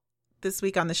This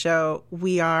week on the show,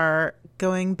 we are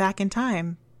going back in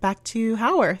time, back to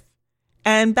Haworth,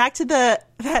 and back to that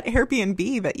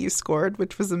Airbnb that you scored,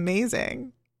 which was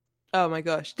amazing. Oh my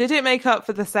gosh. Did it make up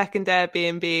for the second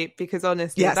Airbnb? Because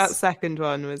honestly, Yes. that second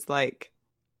one was like...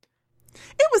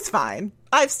 It was fine.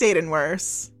 I've stayed in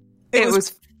worse. It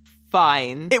was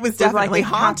fine. It was With, definitely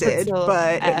like, a haunted, capital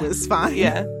but F. it was fine.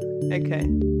 Yeah. Okay.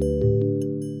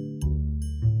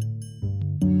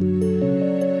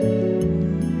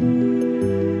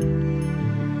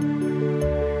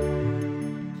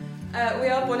 We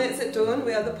are Bonnets at Dawn.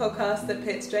 We are the podcast that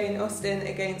pits Jane Austen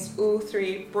against all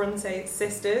three Bronte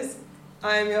sisters.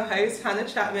 I am your host, Hannah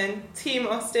Chapman, Team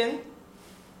Austen.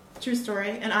 True story.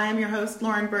 And I am your host,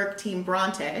 Lauren Burke, Team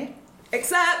Bronte.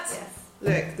 Except,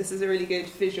 look, this is a really good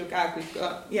visual gag we've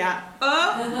got. Yeah.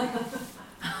 Oh!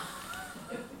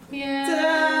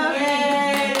 Yeah.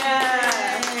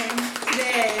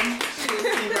 Today, she's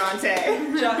Team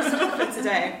Bronte. Just for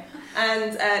today.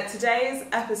 And today's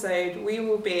episode, we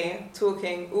will be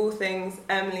talking all things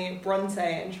Emily Bronte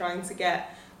and trying to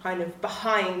get kind of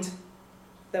behind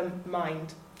the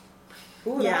mind.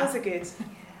 Ooh, Yeah. that was a good...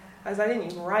 I didn't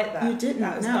even write that. You didn't?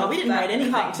 That was No, not we didn't that write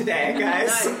anything cut. today,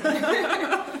 guys.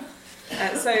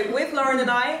 No. So with Lauren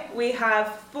and I, we have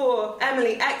 4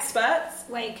 Emily experts.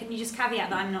 Wait, can you just caveat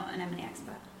that I'm not an Emily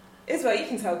expert? Isabel, you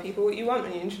can tell people what you want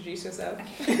when you introduce yourself.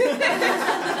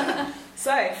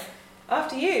 So,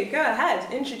 after you, go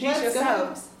ahead, introduce Let's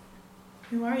yourselves.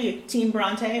 Who are you? Team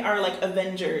Bronte? Our,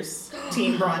 Avengers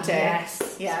Team Bronte.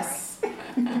 Yes.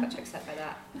 Got to accept by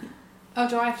that. Oh,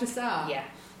 do I have to start? Yeah.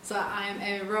 So I'm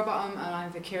Amy Robottom and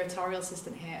I'm the curatorial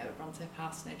assistant here at the Bronte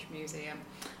Parsonage Museum,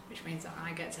 which means that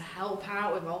I get to help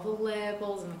out with all the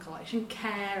labels and the collection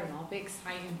care and all the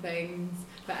exciting things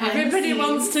that everybody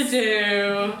wants to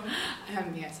do. So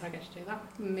I get to do that.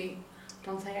 Meet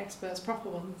Bronte experts, proper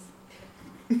ones.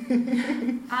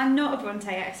 I'm not a Bronte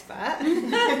expert.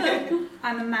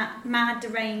 I'm a mad,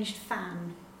 deranged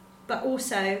fan. But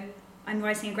also, I'm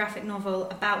writing a graphic novel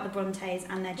about the Brontes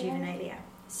and their juvenilia.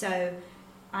 So,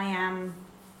 I am...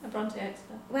 A Bronte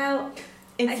expert. Well,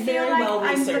 It's I feel very like well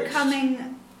I'm researched.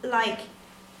 becoming,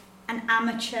 an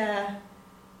amateur,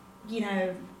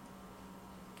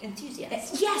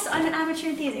 Enthusiast. Yes, I'm an amateur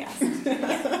enthusiast.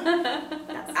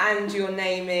 And your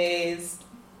name is...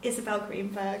 Isabel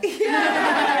Greenberg. Sorry,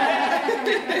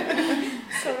 Hannah.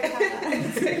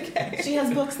 It's okay. She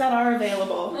has books that are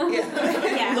available.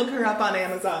 Yeah. Look her up on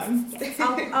Amazon. Yes,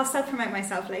 I'll self-promote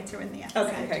myself later in the episode.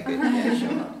 Okay. Okay, good. Yeah,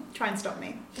 sure. Try and stop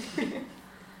me.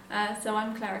 So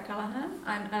I'm Clara Callahan.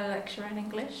 I'm a lecturer in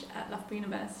English at Loughborough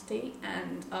University,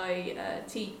 and I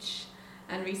teach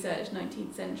and research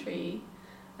 19th century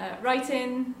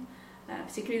writing,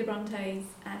 particularly the Brontes,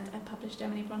 and I published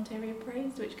Emily Bronte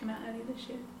Reappraised, which came out earlier this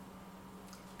year.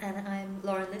 And I'm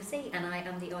Lauren Livesey, and I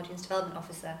am the Audience Development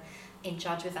Officer in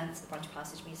charge of events at the Bronte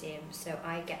Parsonage Museum. So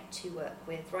I get to work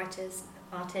with writers,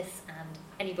 artists, and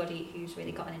anybody who's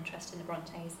really got an interest in the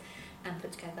Brontes, and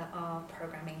put together our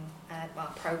programming,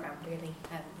 program really,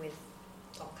 with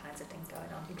all kinds of things going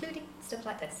on, including stuff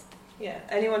like this. Yeah,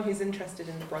 anyone who's interested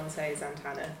in the Brontes and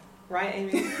Hannah. Right,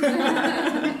 Amy?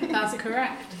 That's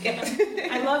correct.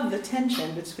 I love the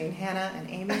tension between Hannah and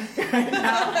Amy.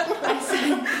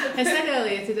 I said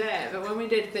earlier today that when we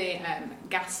did the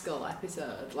Gaskell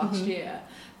episode last year,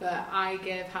 that I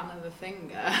gave Hannah the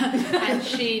finger and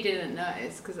she didn't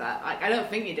notice, because I don't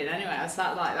think you did anyway. I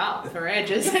sat like that for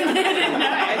ages and I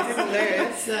didn't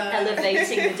notice. So,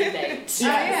 Elevating the debate.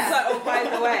 yeah. So, oh, by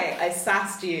the way, I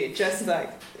sassed you just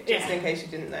in case you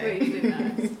didn't know. Well, you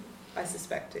didn't notice. I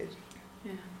suspected.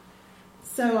 Yeah.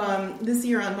 So this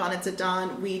year on Bonnets at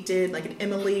Dawn, we did an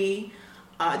Emily,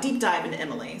 deep dive into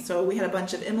Emily. So we had a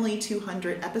bunch of Emily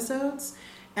 200 episodes.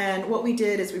 And what we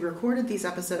did is we recorded these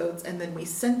episodes and then we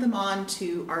sent them on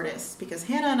to artists. Because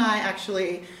Hannah and I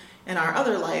actually, in our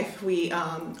other life, we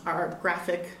are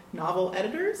graphic novel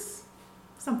editors.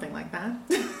 Something like that.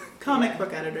 Comic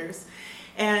book editors.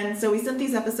 And so we sent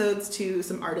these episodes to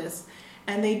some artists.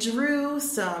 And they drew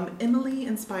some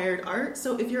Emily-inspired art.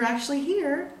 So if you're actually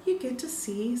here, you get to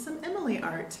see some Emily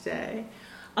art today.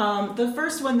 The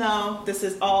first one, though, this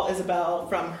is all Isabel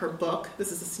from her book.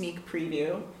 This is a sneak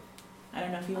preview. I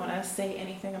don't know if you want to say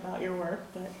anything about your work,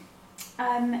 but...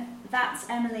 That's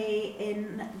Emily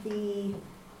in the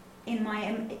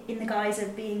guise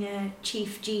of being a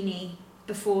chief genie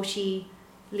before she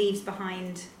leaves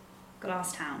behind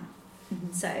Glasstown.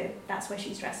 Mm-hmm. So that's where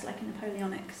she's dressed like a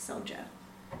Napoleonic soldier.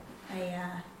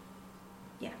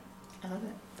 I love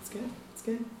it. It's good. It's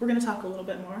good. We're going to talk a little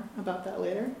bit more about that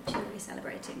later. She's really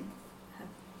celebrating her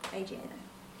AGA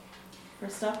though.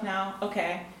 First up now.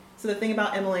 Okay. So the thing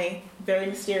about Emily, very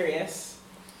mysterious.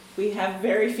 We have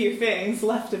very few things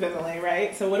left of Emily,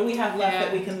 right? So what do we have left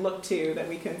that we can look to, that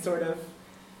we can sort of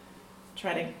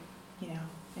try to,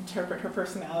 interpret her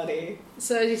personality?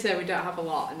 So as you said, we don't have a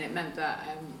lot, and it meant that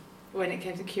when it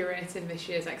came to curating this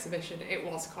year's exhibition, it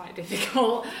was quite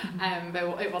difficult.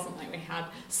 It wasn't like we had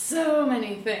so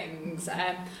many things.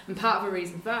 And part of the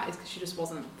reason for that is because she just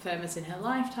wasn't famous in her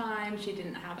lifetime. She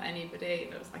didn't have anybody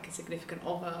that was like a significant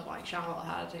other like Charlotte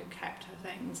had, who kept her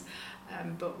things.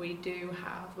 But we're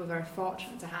very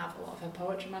fortunate to have a lot of her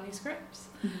poetry manuscripts,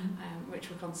 which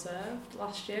were conserved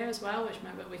last year as well, which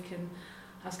meant that we can,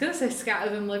 I was going to say scatter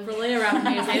them liberally around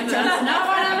the museum, but that's not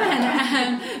what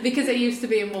I meant. Because it used to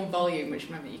be in one volume,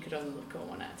 which meant that you could only look at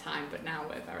one at a time, but now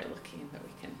we're very lucky in that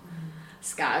we can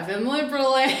scatter them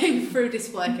liberally through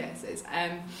display cases.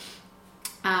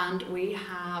 And we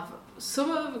have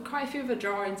quite a few of the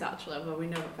drawings actually, although we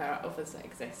know that there are others that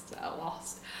exist that are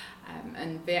lost.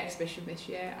 And the exhibition this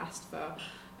year asked for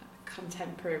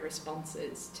contemporary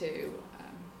responses to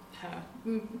her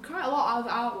quite a lot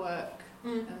of artwork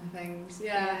and things.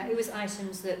 Yeah, it was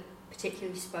items that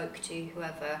particularly spoke to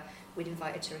whoever we'd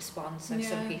invited to respond. So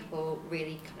some people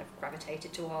really kind of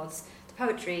gravitated towards the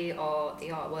poetry or the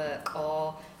artwork,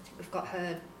 or I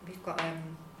think we've got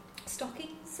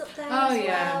stockings up there. Oh as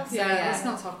yeah, well. So, let's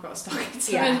not talk about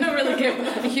stockings. I don't really give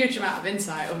a huge amount of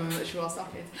insight other than that she wore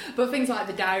stockings. But things like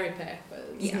the diary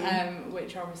papers,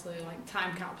 which are obviously like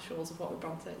time capsules of what the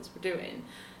Brontes were doing.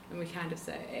 And we kind of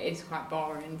say it is quite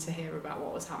boring to hear about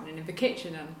what was happening in the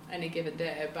kitchen on any given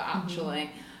day, but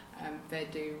actually they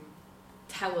do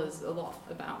tell us a lot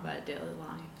about their daily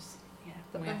lives. Yeah,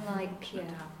 but unlike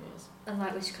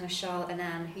with kind of Charlotte and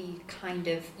Anne, who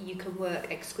you can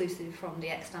work exclusively from the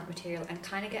extant material and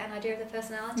kind of get an idea of their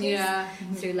personalities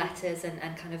through letters and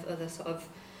kind of other sort of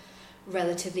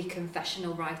relatively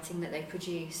confessional writing that they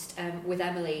produced. With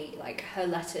Emily, like, her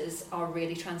letters are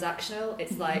really transactional.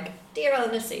 It's like, dear Ellen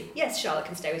Nussey, yes, Charlotte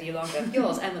can stay with you longer.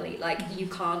 Yours, Emily. Like, you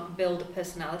can't build a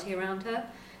personality around her,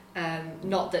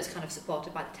 not that's kind of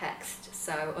supported by the text.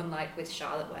 So unlike with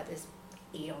Charlotte, where there's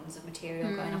eons of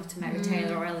material going off to Mary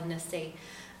Taylor or Ellen Nussey,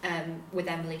 with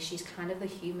Emily, she's kind of a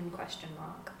human question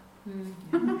mark.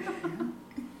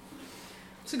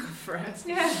 It's a good phrase.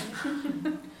 Yeah.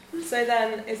 So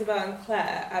then, Isabel and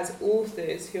Claire, as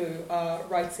authors who are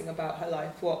writing about her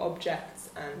life, what objects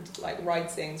and like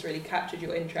writings really captured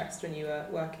your interest when you were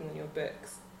working on your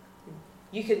books?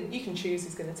 You can choose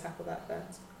who's going to tackle that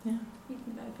first. Yeah, you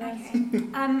can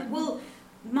go first. Well,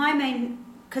 my main,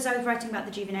 because I was writing about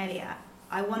the Juvenilia,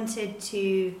 I wanted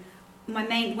to.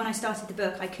 When I started the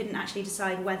book, I couldn't actually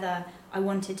decide whether I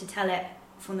wanted to tell it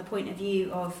from the point of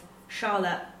view of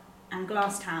Charlotte and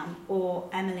Glasstown or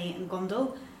Emily and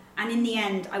Gondal. And in the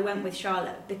end, I went with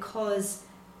Charlotte because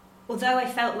although I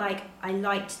felt like I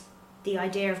liked the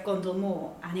idea of Gondal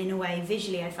more, and in a way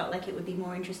visually I felt like it would be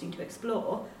more interesting to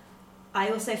explore, I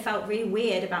also felt really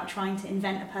weird about trying to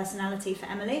invent a personality for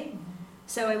Emily.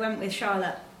 So I went with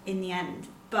Charlotte in the end.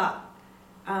 But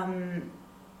can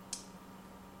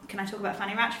I talk about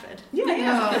Fanny Ratchford? Yeah.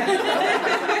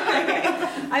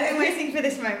 I've been waiting for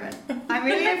this moment. I'm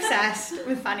really obsessed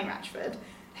with Fanny Ratchford,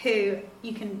 who,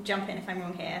 you can jump in if I'm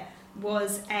wrong here,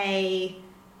 was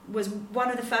one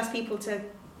of the first people to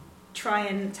try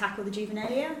and tackle the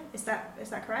Juvenilia. Is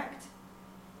that correct?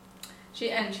 She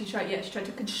tried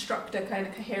to construct a kind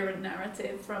of coherent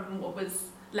narrative from what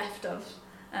was left of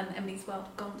Emily's world,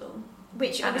 Gondal.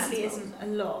 Which obviously isn't a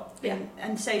lot. Yeah.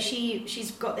 And so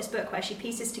she's got this book where she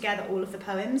pieces together all of the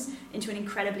poems into an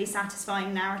incredibly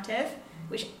satisfying narrative,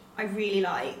 which I really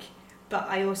like, but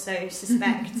I also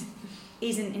suspect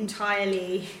isn't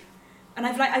entirely. And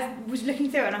I was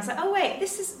looking through it and I was like, oh wait,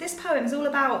 this poem is all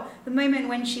about the moment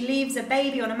when she leaves a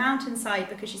baby on a mountainside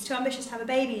because she's too ambitious to have a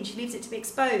baby and she leaves it to be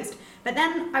exposed. But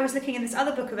then I was looking in this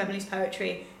other book of Emily's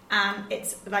poetry and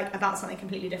it's like about something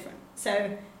completely different.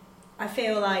 So I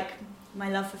feel like my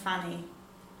love for Fanny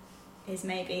is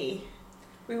maybe.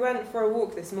 We went for a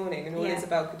walk this morning and all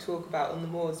Isabel could talk about on the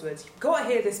moors was, you've got to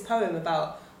hear this poem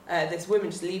about this woman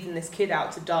just leaving this kid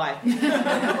out to die.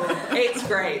 It's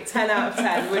great, 10 out of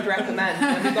 10, would recommend.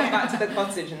 When we got back to the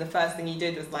cottage and the first thing he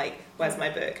did was like, where's my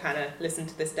book, Hannah, listen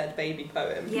to this dead baby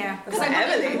poem. Yeah, I was like,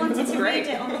 Emily, I wanted to great.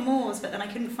 read it on the moors, but then I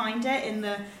couldn't find it in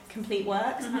the complete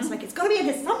works. And I was like, it's got to be in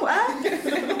here somewhere.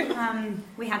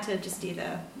 We had to just do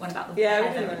the one about the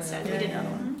heather instead. We did another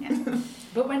one. Yeah.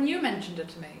 But when you mentioned it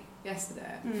to me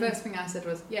yesterday, the first thing I said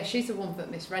was, yeah, she's the one that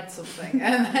misread something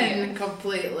and then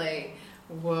completely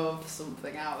wove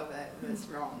something out of it that's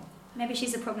wrong. Maybe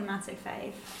she's a problematic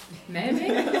fave. Maybe.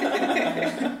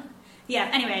 Yeah,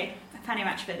 anyway, Fanny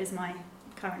Ratchford is my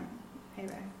current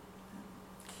hero.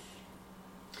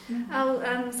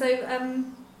 I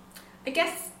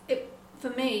guess for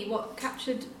me, what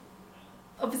captured,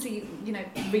 obviously,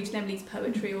 reading Emily's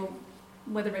poetry or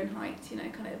Wuthering Heights,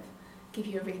 kind of give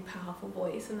you a really powerful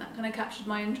voice, and that kind of captured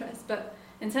my interest. But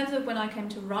in terms of when I came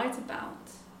to write about,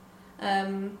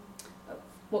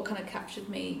 what kind of captured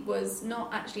me was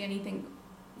not actually anything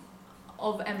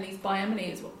of Emily's by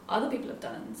Emily, is what other people have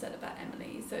done and said about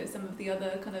Emily. So some of the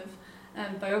other kind of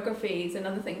biographies and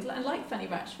other things, like Fanny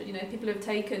Ratchford, people have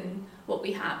taken what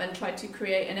we have and tried to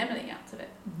create an Emily out of it.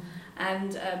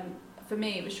 And for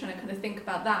me, it was trying to kind of think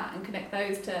about that and connect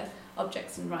those to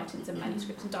objects and writings and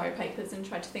manuscripts and diary papers, and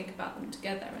try to think about them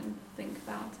together and think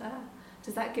about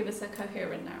does that give us a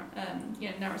coherent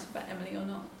narrative about Emily or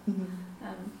not?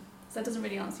 So that doesn't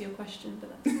really answer your question, but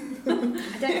I don't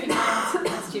think I answered the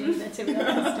question either, to be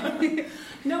honest.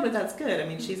 No, but that's good. I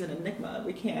mean, she's an enigma.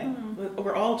 We can't.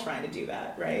 We're all trying to do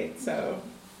that, right? So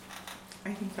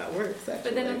I think that works. Actually.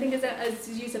 But then I think, as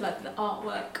you said, like the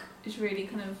artwork is really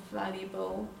kind of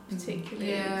valuable,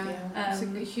 particularly. It's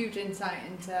a huge insight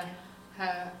into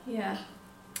her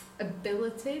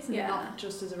abilities, and not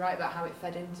just as a writer, but how it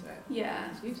fed into it. Yeah.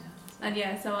 And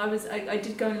so I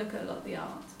did go and look at a lot of the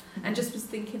art, and just was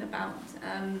thinking about,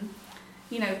 I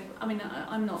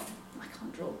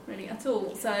can't draw really at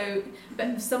all. So,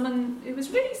 but someone who was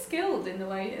really skilled in the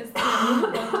way as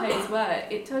Bronte's were,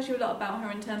 it tells you a lot about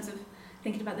her in terms of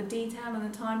thinking about the detail and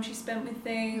the time she spent with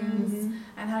things,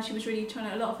 and how she was really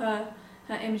trying to, a lot of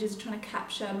her images are trying to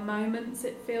capture moments,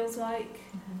 it feels like,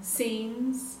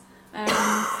 scenes. That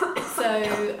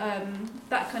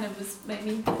kind of made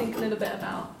me think a little bit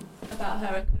about her, and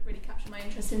kind of really captured my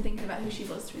interest in thinking about who she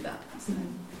was through that. So.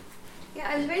 Yeah,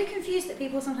 I was really confused that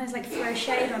people sometimes throw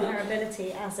shade on her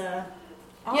ability as a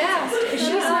artist.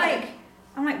 She's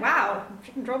I'm like, wow,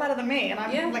 she can draw better than me, and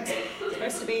I'm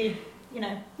supposed to be,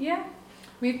 Yeah.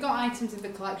 We've got items in the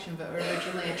collection that were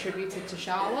originally attributed to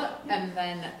Charlotte, and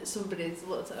then somebody's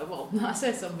looked at it. Well, I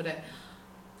say somebody.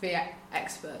 The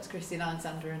experts, Christine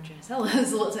Alexander and Jess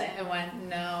Ellers, looked at it and went,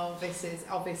 no, this is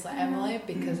obviously Emily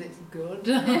because it's good.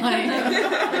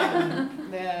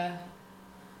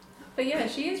 But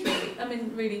she is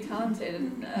really talented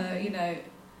and,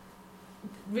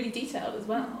 really detailed as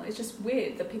well. It's just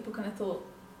weird that people kind of thought,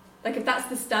 if that's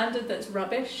the standard that's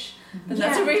rubbish, then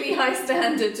that's a really high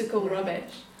standard to call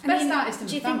rubbish. Best artist in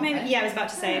do you the think family? maybe? Yeah, I was about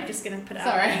to say. I'm just going to put it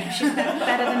out. Sorry. She's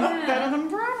better than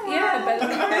Bronwyn. Yeah, better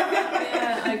than Bronwyn.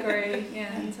 Yeah, I agree.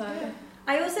 Yeah, entirely.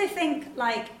 I also think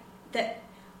that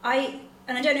I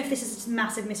don't know if this is a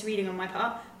massive misreading on my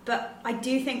part, but I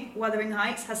do think Wuthering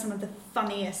Heights has some of the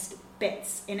funniest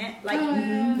bits in it.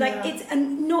 It's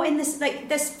and not in this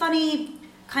there's funny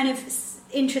kind of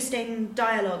interesting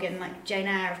dialogue in Jane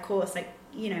Eyre, of course. And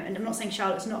I'm not saying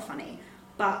Charlotte's not funny,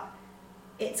 but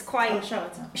it's quite.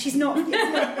 Charlotte's not. She's not. It's not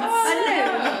I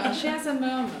don't know. She has a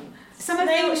moment. Some of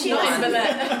them she not in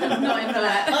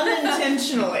Villette.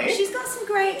 Unintentionally. She's got some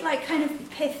great kind of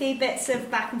pithy bits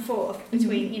of back and forth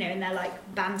between in their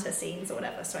banter scenes or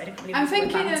whatever. Sorry, I don't really. I'm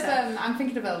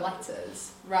thinking of her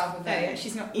letters rather than. Oh yeah,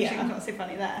 she's not. She's not so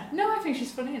funny there. No, I think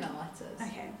she's funny in her letters.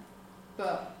 Okay,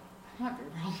 but. I might be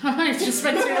wrong. I might just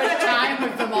spend too much time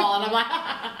with them all, and I'm like,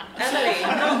 Emily,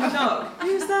 knock.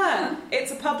 Who's that?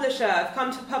 It's a publisher. I've come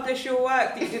to publish your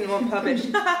work that you didn't want published.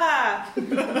 Is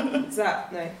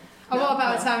that no? Oh, what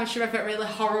about the time she wrote that really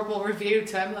horrible review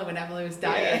to Emily when Emily was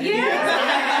dying?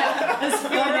 That's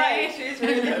funny. She's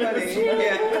really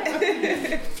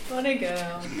funny. Funny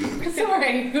girl.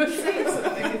 Sorry, who was saying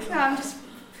something? No, I'm just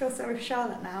feel sorry for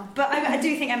Charlotte now. But I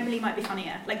do think Emily might be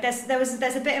funnier.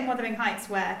 There's a bit in Wuthering Heights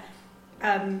where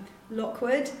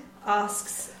Lockwood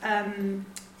asks.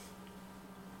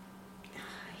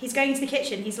 He's going into the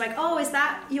kitchen. He's like, "Oh, is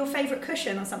that your favourite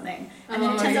cushion or something?" And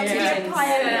then it turns out to be a pile.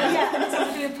 And it's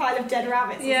actually a pile of dead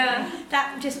rabbits. Yeah,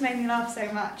 that just made me laugh so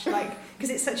much. Because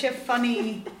it's such a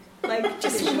funny,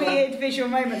 just weird visual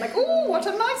moment. "Oh, what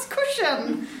a nice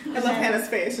cushion!" I love Hannah's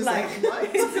face. Just what?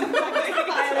 It's a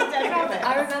pile of dead rabbits.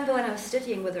 I remember when I was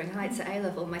studying Wuthering Heights at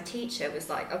A-level, my teacher was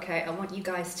like, "Okay, I want you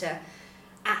guys to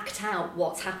act out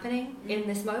what's happening in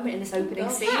this moment, in this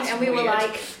opening scene," and we were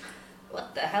like.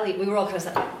 What the hell? We were all kind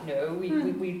of no, we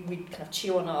kind of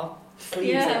chew on our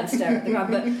sleeves and stare at the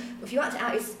ground. But if you act it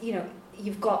out, it's,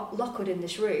 you've got Lockwood in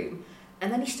this room,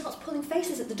 and then he starts pulling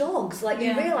faces at the dogs.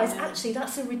 You realise, actually,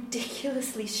 that's a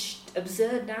ridiculously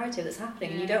absurd narrative that's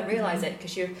happening, and you don't realise it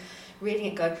because you're reading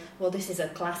it going, well, this is a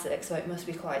classic, so it must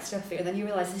be quite stuffy. And then you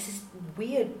realise this is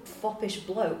weird, foppish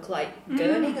bloke,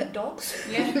 gurning at dogs.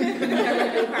 Yeah.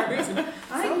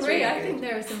 I agree. I think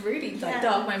there are some really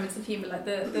dark moments of humour,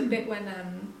 the bit when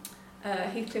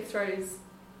Heathcliff throws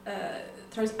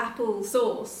apple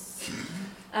sauce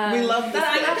We love this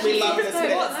bit. We love this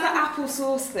bit. What's the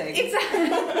applesauce thing? Exactly.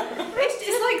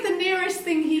 it's like the nearest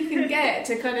thing he can get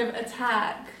to kind of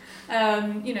attack,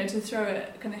 to throw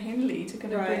at kind of Hindley to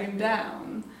kind of bring him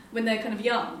down when they're kind of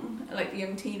young, like the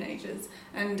young teenagers.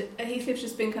 And Heathcliff's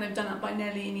just been kind of done up by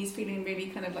Nelly, and he's feeling really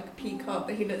kind of like a peacock,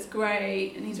 that he looks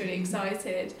great and he's really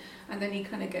excited. And then he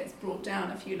kind of gets brought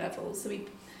down a few levels. So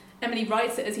Emily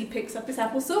writes it as he picks up his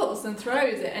applesauce and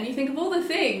throws it. And you think of all the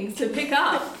things to pick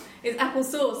up. Is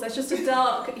applesauce. There's just a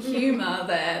dark humour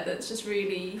there that's just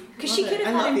really... Because she could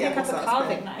have had him pick up a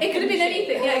carving knife. It could have been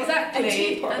anything, yeah, exactly. A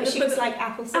teapot, and she was like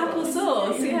applesauce.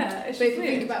 Applesauce, yeah. But if you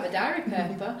think about the diary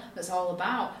paper, that's all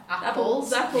about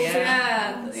apples. Apples,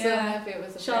 yeah. So if it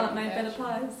was a Charlotte made better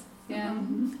pies. Yeah.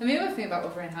 And the other thing about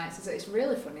Wuthering Heights is that it's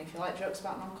really funny if you like jokes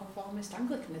about nonconformist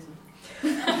Anglicanism.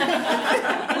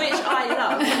 Which I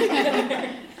love.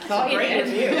 Great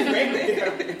review.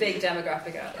 Big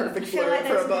demographic out. Perfect I feel flirt like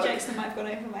for those a are the book. jokes that might have gone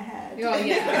over my head. Oh,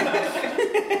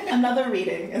 yeah. Another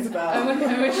reading, Isabel. I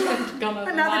wish I'd gone over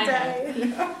Another mine.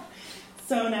 day.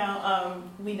 So now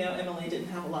we know Emily didn't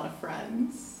have a lot of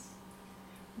friends.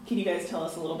 Can you guys tell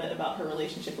us a little bit about her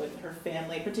relationship with her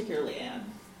family, particularly Anne?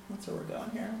 That's where we're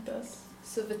going here with this.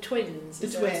 So the twins. The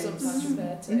is twins. Sometimes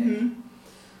referred to. Mm-hmm.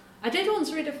 I did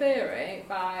once read a theory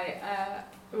by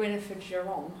Winifred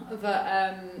Jerome that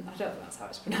I don't think that's how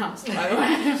it's pronounced, by the way.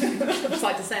 I just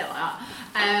like to say it like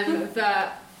that.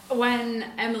 That when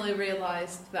Emily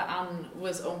realised that Anne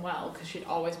was unwell because she'd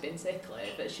always been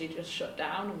sickly, that she just shut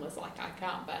down and was like, I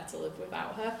can't bear to live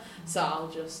without her, so I'll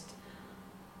just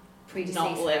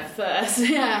not live first.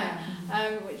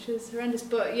 Which is horrendous.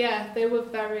 But yeah, they were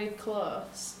very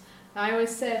close. I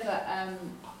always say that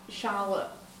Charlotte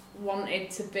wanted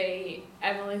to be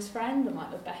Emily's friend and like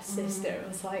the best sister. It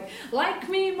was like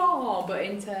me more, but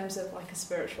in terms of like a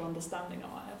spiritual understanding or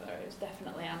whatever, it was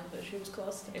definitely Anne that she was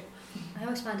close to. I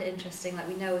always find it interesting, like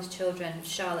we know as children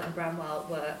Charlotte and Branwell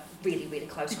were really, really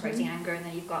close, creating anger, and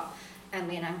then you've got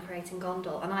Emily and Anne creating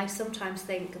Gondel. And I sometimes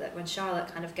think that when Charlotte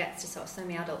kind of gets to sort of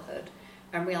semi-adulthood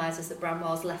and realises that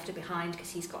Branwell's left her behind because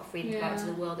he's got freedom to go out into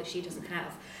the world that she doesn't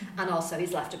have, and also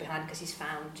he's left her behind because he's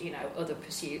found, other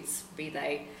pursuits, be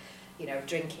they,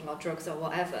 drinking or drugs or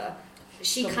whatever,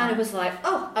 she kind of was like,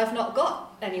 oh, I've not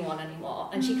got anyone anymore,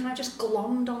 and she kind of just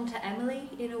glommed onto Emily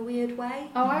in a weird way.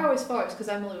 Oh, I always thought it was because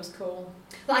Emily was cool.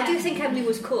 Well, I do think Emily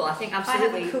was cool. I think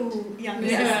absolutely. I have a cool younger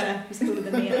sister who's cooler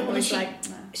than me, and I'm always like,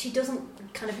 no. She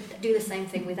doesn't kind of do the same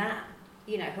thing with Anne,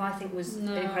 who I think was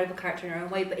an incredible character in her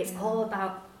own way, but it's all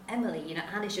about Emily.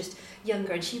 Anne is just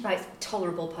younger and she writes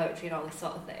tolerable poetry and all this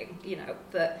sort of thing,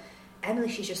 but Emily,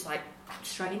 she's just like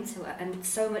straight into it, and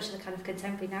so much of the kind of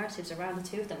contemporary narratives around the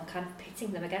two of them are kind of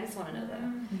pitting them against one another.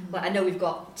 Like, I know we've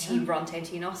got Team Bronte and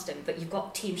Team Austen, but you've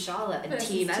got Team Charlotte and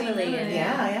Team Emily,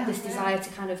 and this desire to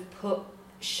kind of put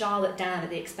Charlotte down at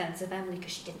the expense of Emily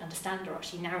because she didn't understand her, or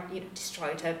she now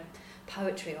destroyed her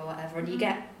poetry or whatever. And we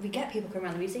get people coming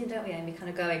around the museum, don't we, Amy, kind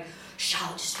of going,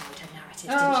 Charlotte destroyed her narrative,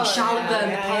 didn't she? Charlotte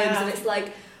burned the poems, and it's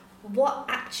like, what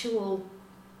actual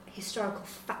historical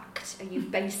fact are you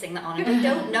basing that on? And they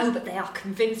don't know, but they are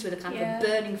convinced with a kind of a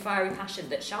burning, fiery passion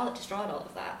that Charlotte destroyed all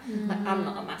of that. Like, I'm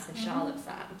not a massive Charlotte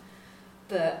fan,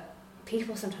 but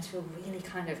people sometimes feel really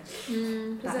kind of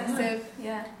possessive.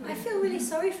 I feel really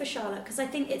sorry for Charlotte because I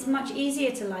think it's much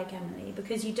easier to like Emily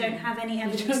because you don't have any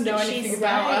evidence don't know that anything she's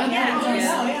about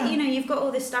her. You've got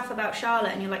all this stuff about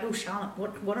Charlotte and you're like, oh, Charlotte,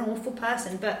 what an awful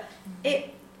person. But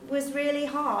it was really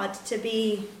hard to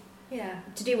do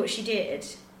what she did,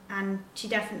 and she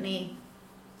definitely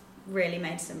really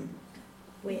made some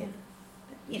weird.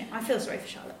 I feel sorry for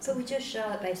Charlotte. So we judge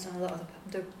Charlotte based on a lot of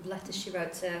the letters she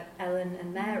wrote to Ellen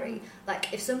and Mary.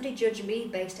 Like, if somebody judged me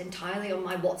based entirely on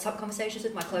my WhatsApp conversations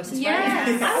with my closest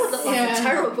friends, I would look like a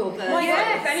terrible person. Well,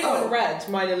 if anyone read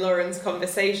mine and Lauren's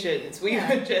conversations, we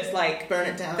would just burn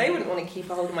it down. They wouldn't want to keep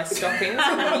a hold of my stockings in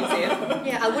the museum.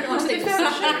 Yeah, I wouldn't want to think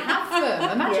shouldn't have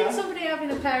them. Imagine somebody having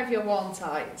a pair of your worn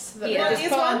tights.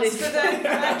 These ones for the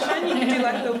collection, you can do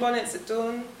like little bonnets at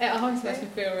dawn. It always makes me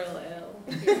feel really ill.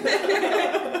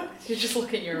 You just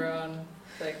look at your own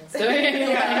things.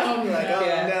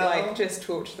 Like just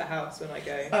torch the house when I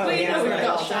go. Oh, we've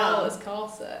got Charlotte's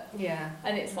corset. Yeah.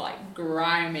 And it's like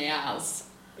grimy as.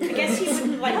 I guess you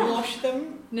wouldn't wash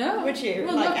them. No. Would you?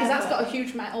 Well, no, because that's got a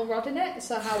huge metal rod in it,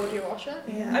 so how would you wash it?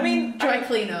 Yeah. I mean, dry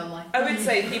clean only. I would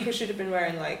say people should have been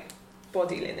wearing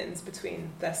body linens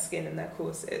between their skin and their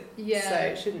corset. Yeah. So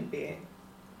it shouldn't be.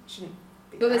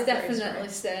 But there's definitely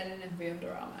staining in the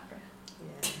underarm area.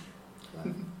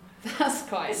 Yeah. That's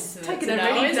quite intimate. taking to a know,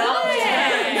 really isn't dark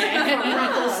it? From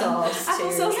applesauce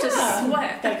Applesauce to Yeah.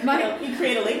 sweat. You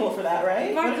create a label for that,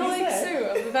 right? My What did you colleague say? Sue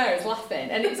over there is laughing,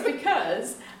 and it's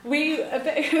because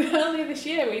earlier this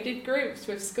year we did groups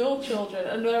with school children,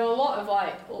 and there were a lot of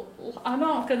I'm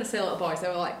not going to say little boys, they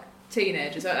were like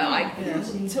teenagers, they were like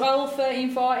 12, 13,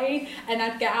 14, and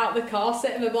I'd get out the car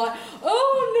seat and they'd be like,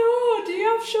 oh no, do you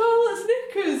have Charlotte's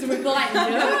knickers? And we'd be like,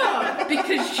 no,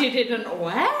 because she didn't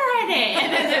wear any.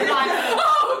 And then they'd be like,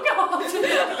 oh god.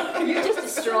 You just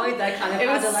destroyed their kind of It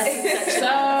was adolescent so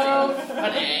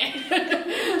sexuality. funny.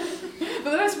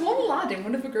 But there was one lad in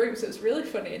one of the groups that was really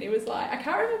funny, and he was like, I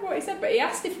can't remember what he said, but he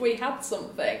asked if we had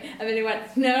something, and then he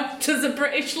went, no, does the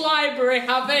British Library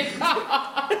have it?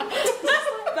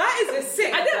 That is a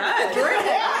sick bird.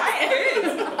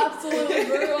 Absolutely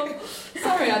brutal.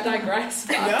 Sorry, I digress.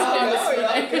 But I No, thought it was no,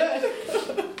 funny. you're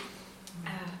good.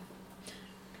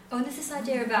 Oh, and there's this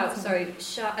idea about,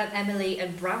 Emily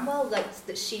and Bramwell, like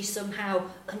that she somehow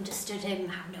understood him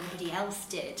how nobody else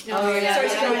did. Oh, yeah. Sorry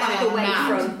to go Yeah. back away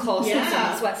Mad. from corsets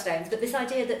Yeah. and sweatstones, but this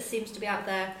idea that seems to be out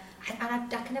there, and I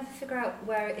can never figure out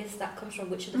where it is that comes from,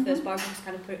 which of the first biographers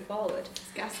kind of put it forward.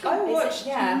 I Is it- watched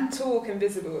yeah. Talk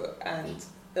Invisible, and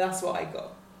that's what I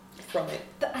got from it.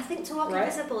 But I think To Walk Right.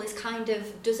 Invisible is kind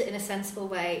of, does it in a sensible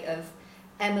way of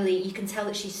Emily, you can tell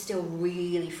that she's still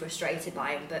really frustrated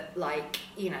by him, but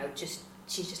she's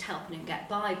just helping him get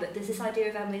by. But there's this idea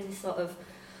of Emily as this sort of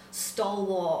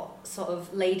stalwart sort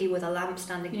of lady with a lamp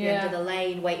standing at the end of the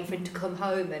lane waiting for him to come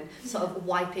home and sort of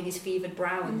wiping his fevered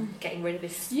brow and getting rid of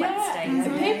his sweat stains.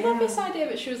 And people have this idea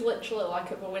that she was literally like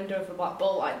at the window of a Black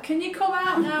Bull, like, can you come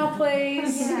out now,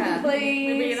 please? Yeah. Please.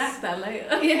 We'll reenact that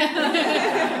later.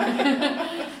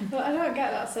 Yeah. But I don't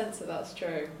get that sense that that's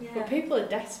true. Yeah. But people are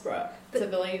desperate to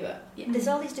believe it. There's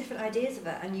all these different ideas of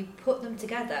it, and you put them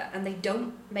together and they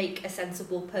don't make a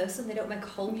sensible person, they don't make a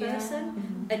whole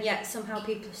person, and yet somehow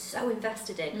people are so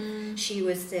invested in she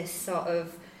was this sort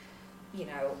of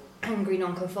angry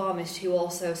nonconformist who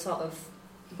also sort of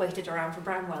waited around for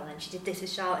Bramwell, and she did this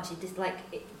as Charlotte, and she did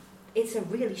it's a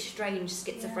really strange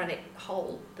schizophrenic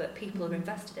whole, but people are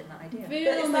invested in that idea. The But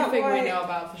is only that thing we why- know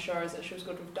about for sure is that she was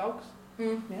good with dogs.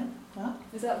 Yeah. Well,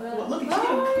 Is that the... look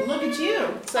at you. Look at you.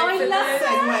 So I for love those-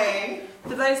 Segue.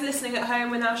 For those listening at home,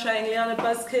 we're now showing Liana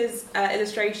Buzzker's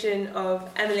illustration of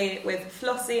Emily with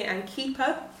Flossie and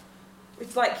Keeper.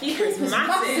 It's like Keeper is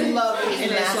massive. Love it.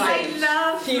 And it's like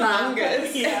love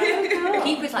humongous. Yeah.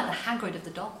 Keeper's like the Hagrid of the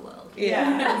dog world.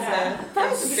 Yeah,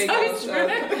 it's a big old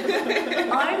dog.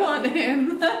 I want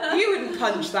him. You wouldn't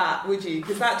punch that, would you?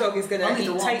 Because that dog is going Only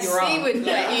to the take once. your arm. He would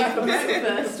get you from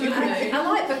First, wouldn't he? I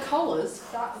like the collars.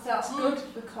 That's good.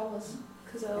 The collars,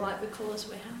 because I like the colours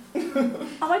we have.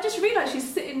 Oh, I just realised she's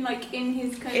sitting like in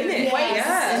his kind In of it, waist.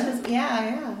 yeah.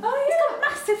 Yeah. Oh, he's got a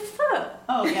massive foot.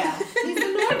 Oh, yeah. He's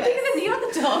Bigger than the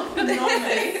other dog.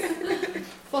 enormous.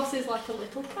 Flossie's like a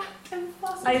little cat.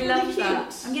 I love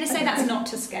that. I'm going to say that's not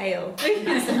to scale.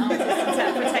 That's an artist's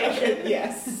interpretation.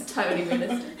 Yes. Totally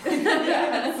realistic.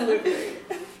 Yeah, absolutely.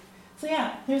 So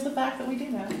yeah, here's the fact that we do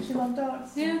know. She loved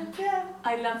dogs. Yeah. Yeah.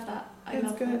 I love that. I It's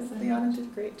love good. that. Liana did a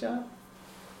great job.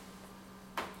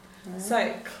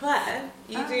 So, Claire,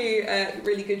 you do a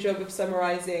really good job of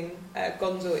summarising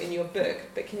Gondor in your book,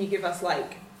 but can you give us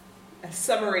like a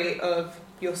summary of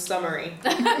your summary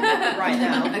right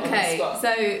now? on the Okay, spot?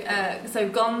 so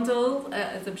Gondor,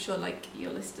 as I'm sure like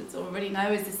your listeners already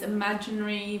know, is this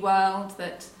imaginary world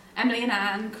that Emily and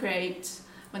Anne create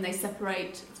when they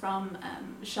separate from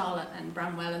Charlotte and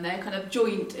Bramwell, and their kind of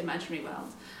joint imaginary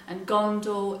world. And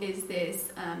Gondor is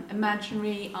this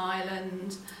imaginary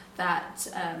island that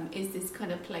is this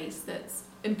kind of place that's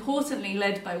importantly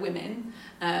led by women,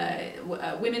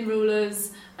 women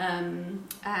rulers, and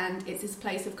it's this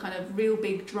place of kind of real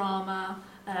big drama,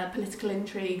 political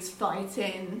intrigues,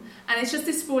 fighting, and it's just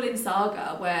this sprawling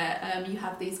saga where you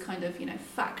have these kind of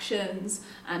factions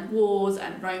and wars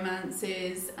and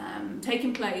romances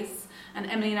taking place. And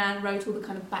Emily and Anne wrote all the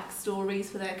kind of backstories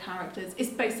for their characters. It's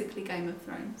basically Game of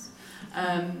Thrones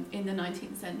in the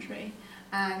 19th century.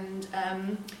 And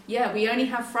we only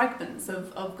have fragments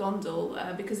of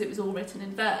Gondor because it was all written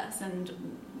in verse,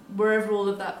 and wherever all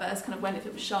of that verse kind of went, if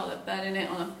it was Charlotte burning it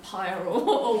on a pyre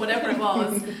or whatever it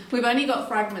was, we've only got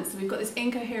fragments. So we've got this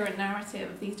incoherent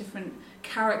narrative of these different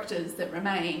characters that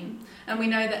remain. And we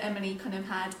know that Emily kind of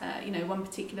had, one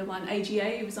particular one,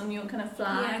 AGA, who was on your kind of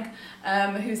flag,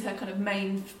 who's her kind of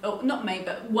main, not main,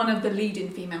 but one of the leading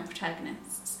female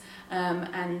protagonists,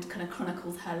 and kind of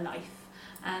chronicles her life.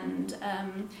 And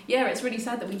it's really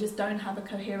sad that we just don't have a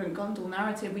coherent Gondor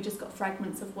narrative. We just got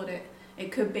fragments of what it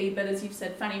it could be. But as you've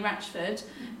said, Fanny Ratchford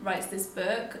writes this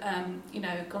book,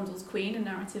 Gondal's Queen, a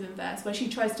narrative in verse, where she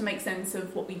tries to make sense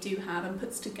of what we do have and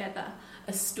puts together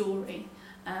a story.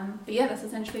 But yeah, that's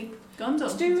essentially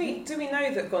Gondal. Do we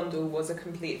know that Gondal was a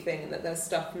complete thing and that there's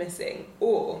stuff missing,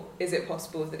 or is it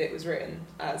possible that it was written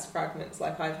as fragments?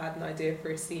 Like, I've had an idea for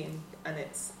a scene and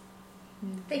it's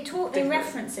They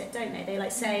reference it, don't they? They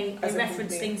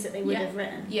reference things that they would have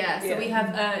written. Yeah, so we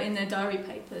have in their diary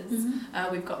papers,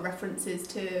 we've got references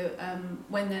to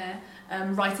when they're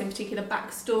writing particular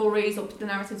backstories or the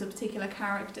narratives of particular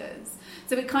characters.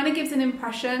 So it kind of gives an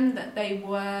impression that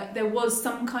there was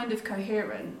some kind of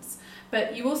coherence.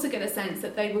 But you also get a sense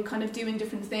that they were kind of doing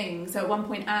different things. So at one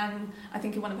point, Anne, I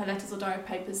think in one of her letters or diary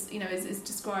papers, is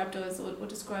described as, or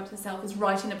describes herself as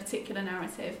writing a particular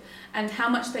narrative, and how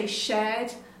much they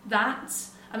shared that.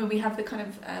 I mean, we have the kind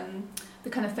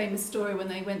of famous story when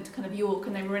they went to kind of York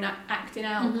and they were acting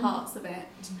out parts of it.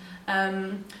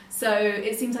 So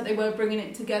it seems like they were bringing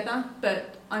it together,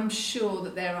 but I'm sure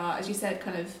that there are, as you said,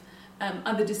 kind of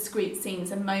other discrete scenes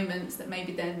and moments that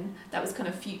maybe then that was kind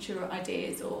of future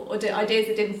ideas or ideas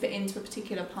that didn't fit into a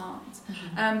particular part.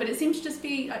 But it seemed to just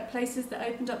be like places that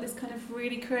opened up this kind of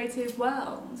really creative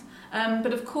world.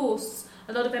 But of course,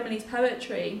 a lot of Emily's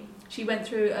poetry, she went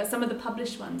through some of the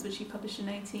published ones, which she published in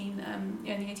the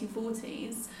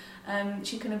 1840s.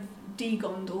 She kind of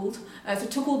de-Gondaled, so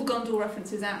took all the Gondal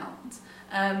references out.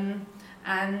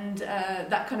 And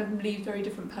that kind of leaves very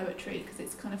different poetry, because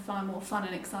it's kind of far more fun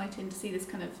and exciting to see these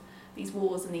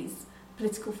wars and these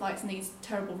political fights and these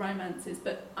terrible romances.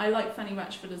 But I like Fanny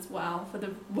Ratchford as well for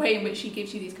the way in which she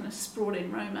gives you these kind of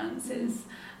sprawling romances,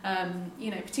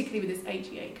 particularly with this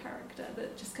AGA character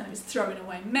that just kind of is throwing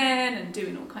away men and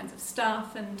doing all kinds of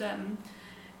stuff, and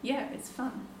it's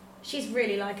fun. She's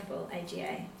really likeable,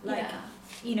 AGA.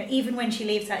 Even when she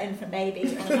leaves her infant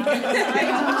baby on a mountain,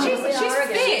 she's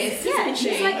fierce. Yeah, and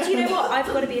she's like, do you know what? I've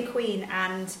got to be a queen,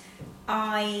 and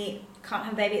I can't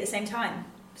have a baby at the same time.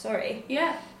 Sorry.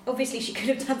 Yeah. Obviously, she could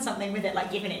have done something with it,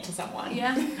 like giving it to someone.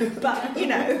 Yeah. But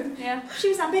she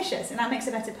was ambitious, and that makes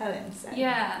a better poem. So.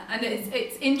 Yeah, and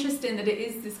it's interesting that it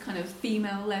is this kind of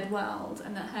female-led world,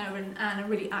 and that her and Anne are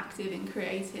really active in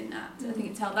creating that. I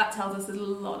think that tells us a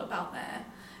lot about their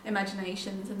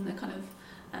imaginations and the kind of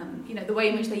the way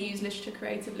in which they use literature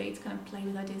creatively to kind of play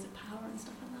with ideas of power and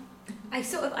stuff like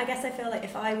that. I guess I feel like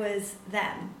if I was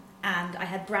them and I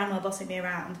had Branwell bossing me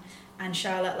around and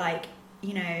Charlotte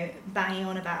banging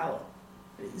on about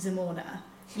Zamorna,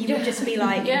 you would just be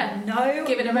like, no,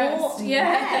 give it a rest.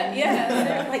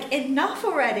 Yeah. Like, enough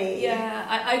already. Yeah,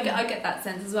 I get that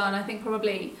sense as well, and I think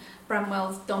probably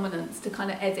Branwell's dominance to kind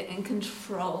of edit and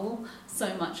control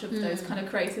so much of those kind of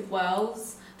creative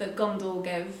worlds that Gondal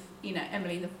gave,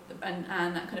 Emily and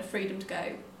Anne that kind of freedom to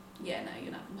go, you're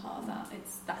not part of that.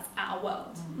 That's our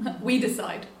world. We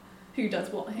decide who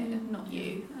does what here, not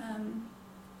you.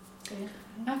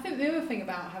 I think the other thing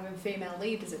about having female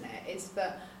leaders in it is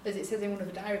that, as it says in one of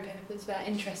the diary papers, they're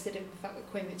interested in the fact that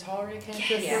Queen Victoria came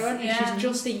to the front, and she's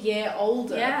just a year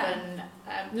older than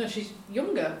she's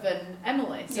younger than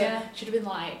Emily, so she'd have been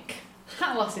like,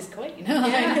 that lass is queen.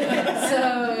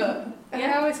 So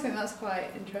I always think that's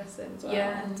quite interesting as well.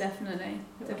 Yeah, definitely.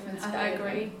 I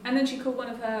agree. And then she called one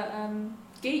of her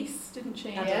geese, didn't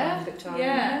she?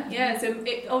 Victoria. Yeah. So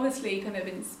it obviously kind of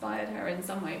inspired her in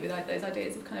some way with those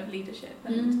ideas of kind of leadership.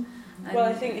 And well,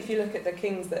 I think if you look at the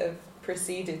kings that have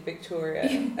preceded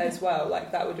Victoria as well,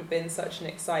 like that would have been such an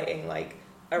exciting,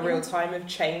 a real time of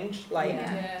change,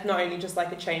 not only just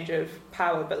like a change of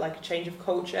power, but like a change of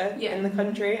culture in the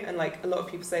country. And like a lot of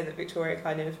people say that Victoria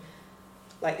kind of,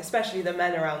 like especially the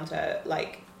men around her,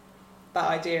 like that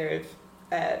idea of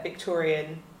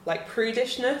Victorian like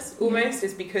prudishness almost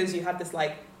is because you had this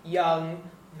like young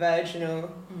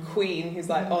virginal queen who's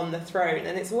like on the throne,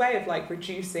 and it's a way of like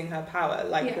reducing her power,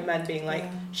 like the men being like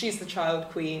she's the child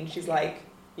queen, she's like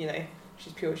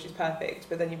she's pure, she's perfect,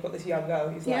 but then you've got this young girl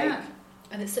who's like.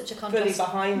 And it's such a fully contrast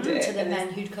behind it to the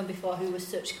men who'd come before, who were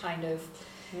such kind of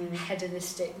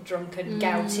hedonistic, drunken,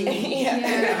 gouty.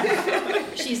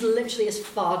 She's literally as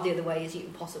far the other way as you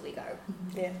can possibly go.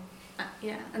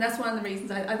 And that's one of the reasons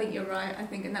I think you're right. I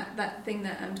think, and that thing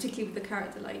that particularly with the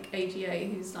character like AGA,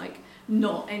 who's like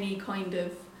not any kind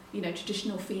of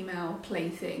traditional female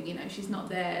plaything. She's not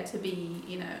there to be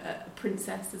a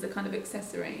princess as a kind of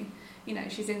accessory.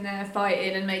 She's in there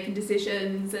fighting and making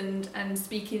decisions and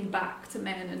speaking back to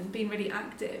men and being really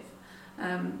active,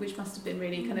 which must have been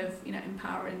really kind of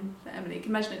empowering for Emily. You can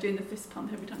imagine her doing the fist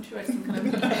pump every time she writes some kind of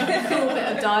cool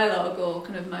bit of dialogue or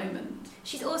kind of moment.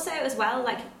 She's also as well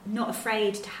like not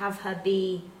afraid to have her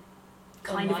be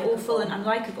kind of awful and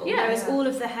unlikable. Whereas all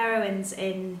of the heroines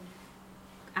in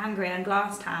Angria and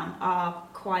Glasstown are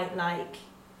quite like,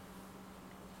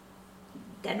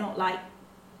 they're not like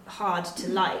hard to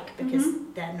like because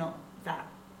they're not that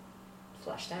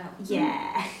Flashed out.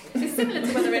 yeah. It's similar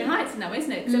to Wuthering Heights now,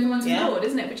 isn't it? Because everyone's Yeah. flawed,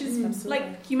 isn't it? Which is Absolutely.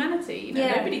 like humanity. You know,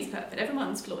 Yeah. nobody's perfect.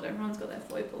 Everyone's flawed. Everyone's got their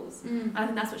foibles. And I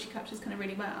think that's what she captures kind of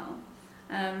really well.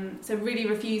 So really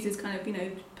refuses kind of, you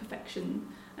know, perfection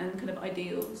and kind of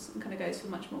ideals, and kind of goes for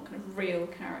much more kind of real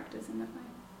characters in that way,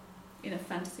 in a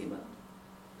fantasy world.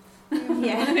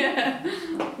 Yeah.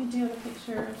 We do have a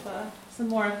picture of some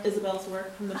more of Isabel's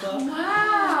work from the book.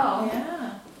 Wow!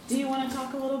 Yeah. Do you want to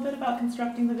talk a little bit about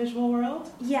constructing the visual world?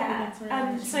 Yeah. That's very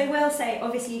interesting. So I will say,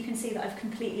 obviously, you can see that I've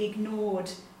completely ignored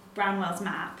Branwell's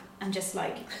map and just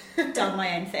like done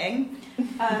my own thing.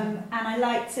 And I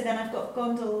like, so then I've got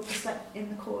Gondal just like in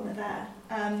the corner there.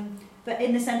 But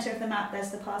in the centre of the map, there's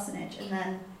the parsonage, and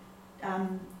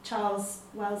then Charles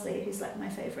Wellesley, who's like my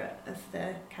favourite of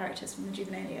the characters from the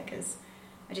Juvenilia, because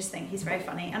I just think he's very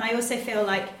funny. And I also feel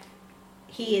like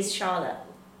he is Charlotte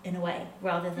in a way,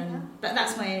 rather than. But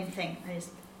that's my own thing.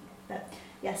 But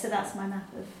yeah, so that's my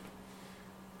map of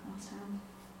Glasstown.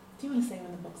 Do you want to say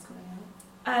when the book's coming out?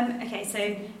 Okay,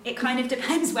 so it kind of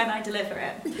depends when I deliver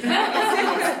it. It's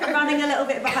running a little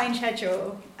bit behind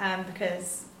schedule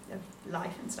because of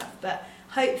life and stuff, but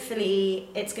hopefully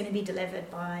it's going to be delivered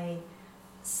by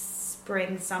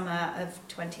spring, summer of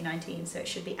 2019, so it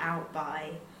should be out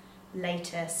by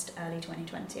latest early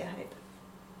 2020, I hope.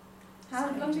 How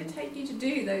long did it take you to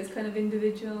do those kind of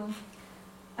individual?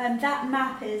 That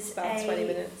map is About 20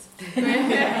 minutes.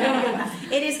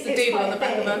 It is. The It's doodle on quite the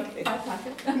back of the big. book. I pack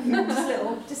it. Just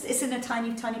little. Just it's in a tiny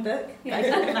book. Yeah.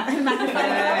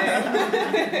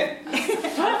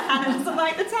 Hannah doesn't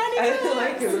like the tiny I book. don't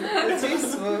like them. They're too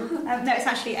small. No, it's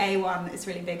actually A1. It's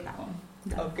really big, that one.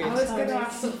 Oh, good. I was going to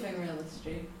ask something really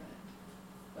stupid,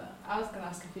 but I was going to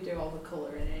ask if you do all the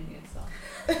colouring in your stuff.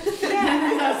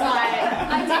 Yeah. I was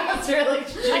like, that's really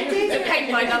stupid. I do It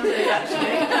paid my number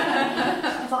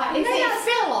actually. Like, is it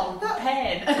still on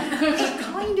pen? It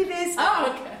kind of is.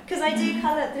 Oh, okay. Because I do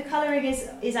colour. The colouring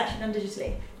is actually done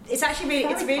digitally. It's actually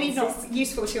really. It's really not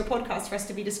useful to your podcast for us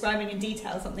to be describing in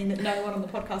detail something that no one on the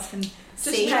podcast can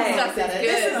see. Hey, Stuff is good.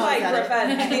 this is like I'll get it.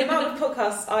 revenge. The amount of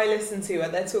podcasts I listen to where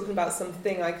they're talking about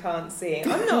something I can't see.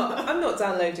 I'm not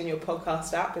downloading your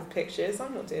podcast app with pictures.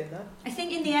 I'm not doing that. I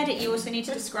think in the edit you also need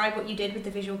to describe what you did with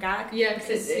the visual gag. Yeah,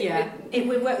 because It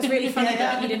was really funny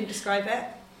that you didn't describe it.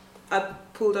 I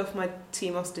pulled off my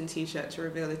Team Austin t-shirt to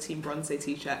reveal a Team Bronte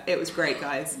t-shirt. It was great,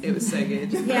 guys. It was so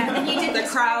good. Yeah, and you did. The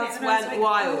crowds went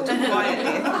wild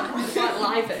quietly. quite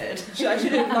live-ed. I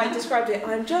should have described it.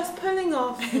 I'm just pulling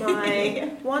off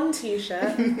my one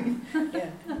t-shirt. Yeah.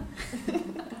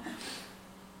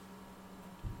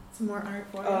 Some more art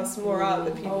for Oh, you. some more art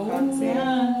that people can't see.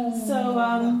 Yeah. So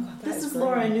that this is is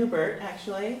Laura brilliant. Newbert,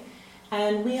 actually.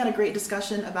 And we had a great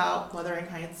discussion about Wuthering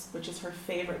Heights, which is her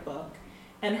favorite book.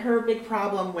 And her big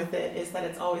problem with it is that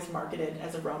it's always marketed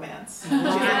as a romance. She's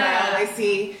like, I always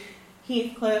see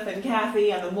Heathcliff and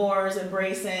Kathy and the Moors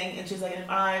embracing, and she's like, if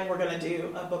I were going to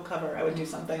do a book cover, I would do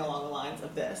something along the lines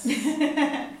of this.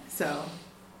 So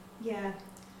Yeah.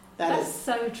 That's is,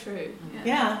 so true.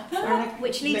 yeah. Our next-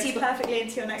 Which leads next you perfectly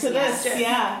into your next to this, question.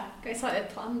 yeah. It's like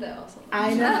they planned it or something.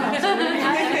 I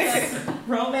know.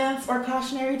 Romance or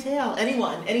cautionary tale.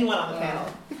 Anyone on the panel.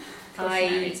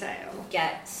 Cautionary I tale.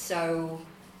 get so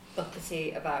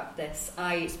uppity about this.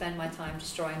 I spend my time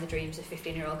destroying the dreams of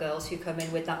 15-year-old girls who come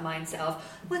in with that mindset of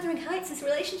Wuthering Heights is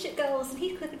relationship goals and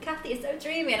Heathcliff and Kathy is so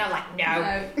dreamy, and I'm like,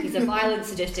 no. He's a violent,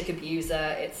 sadistic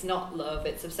abuser. It's not love,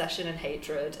 it's obsession and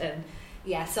hatred. And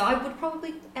yeah, so I would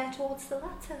probably err towards the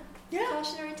latter. Yeah.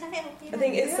 Cautionary tale. I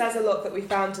think it says a lot that we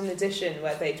found an edition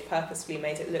where they'd purposefully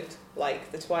made it look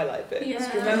like the Twilight books. Yeah. Do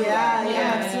you remember Yeah, that?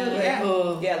 yeah, absolutely.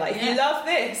 Yeah. Yeah, like, if you love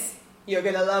this, you're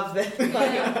going to love this.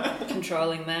 Like,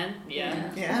 Controlling men. Yeah.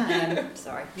 Yeah.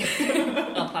 Sorry.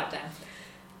 I'll pipe down.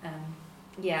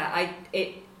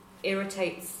 It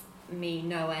irritates me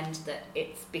no end that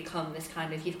it's become this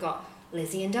kind of, you've got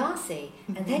Lizzie and Darcy,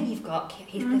 and then you've got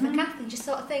Heathcliff and Kathy. You just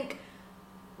sort of think,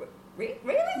 really?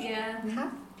 Yeah.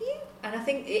 Have you? And I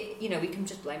think we can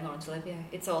just blame Laurence Olivier.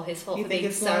 It's all his fault You for think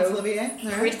being it's Laurence so Olivier?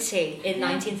 pretty in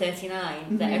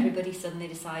 1939 that Mhm. everybody suddenly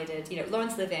decided,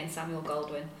 Laurence Olivier and Samuel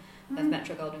Goldwyn of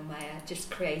Metro Goldwyn Mayer just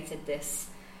created this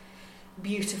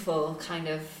beautiful kind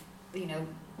of,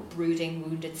 brooding,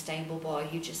 wounded stable boy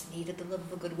who just needed the love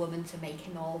of a good woman to make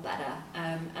him all better.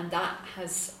 And that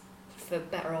has, for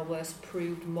better or worse,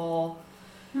 proved more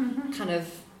kind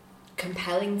of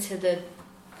compelling to the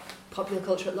popular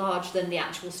culture at large than the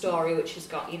actual story, which has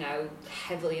got,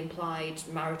 heavily implied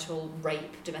marital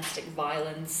rape, domestic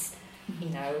violence,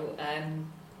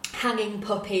 hanging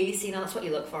puppies. You know, that's what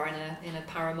you look for in a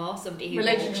paramour. Somebody who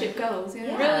Relationship goals, yeah.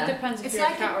 Yeah. It really depends if It's you're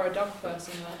like a cat or a dog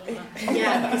person, though, doesn't it?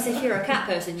 Yeah, because if you're a cat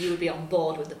person, you would be on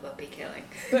board with the puppy killing.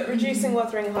 But reducing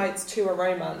Wuthering Heights to a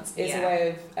romance is Yeah. a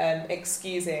way of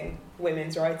excusing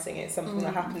women's writing. It's something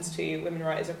that happens to women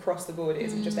writers across the board. It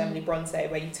isn't just Emily Bronte,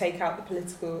 where you take out the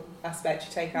political aspect,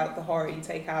 you take out the horror, you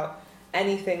take out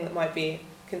anything that might be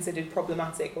considered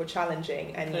problematic or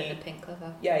challenging, and Put in you a pink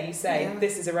cover. you say Yeah.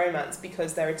 this is a romance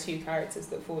because there are two characters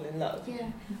that fall in love.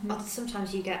 Yeah.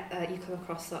 Sometimes you get you come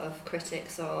across sort of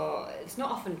critics, or it's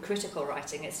not often critical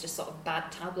writing, it's just sort of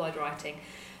bad tabloid writing,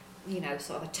 you know,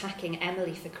 sort of attacking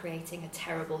Emily for creating a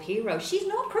terrible hero. She's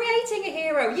not creating a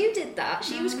hero, you did that.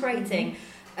 She was creating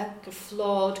a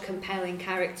flawed, compelling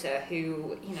character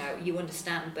who, you know, you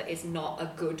understand but is not a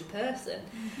good person.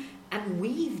 And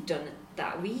we've done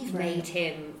that. We've made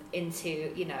him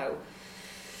into, you know,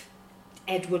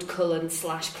 Edward Cullen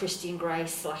 / Christian Grey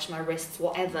 / my wrists,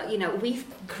 whatever. You know, we've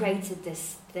created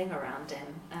this thing around him.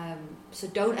 So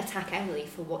don't attack Emily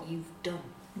for what you've done.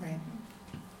 Right.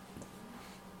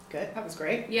 Good. That was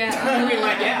great. Yeah, I mean,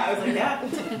 like, yeah, I was like, yeah.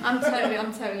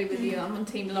 I'm totally with you. I'm on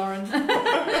Team Lauren.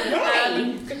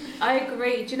 I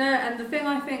agree. Do you know? And the thing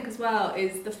I think as well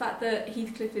is the fact that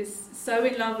Heathcliff is so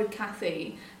in love with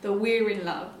Cathy that we're in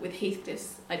love with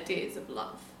Heathcliff's ideas of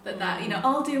love. That you know,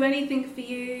 I'll do anything for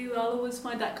you. I'll always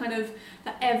find that kind of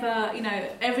that ever, you know,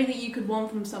 everything you could want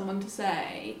from someone to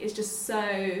say is just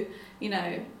so, you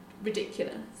know,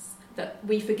 ridiculous. That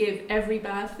we forgive every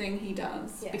bad thing he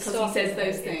does because he says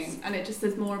those things, and it just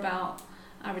says more about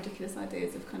our ridiculous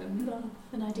ideas of kind of love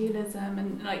and idealism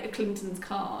and like a Clinton's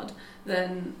card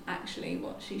than actually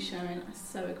what she's showing. I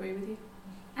so agree with you.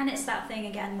 And it's that thing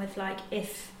again with like,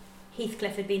 if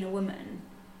Heathcliff had been a woman,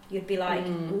 you'd be like,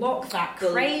 lock that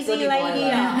crazy Bloody lady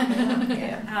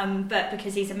boiler. up. But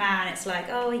because he's a man, it's like,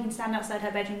 oh, he can stand outside her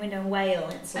bedroom window and wail.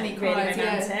 It's And like he really cries,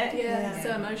 romantic. yeah,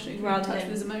 so emotional. You Rather can touch than-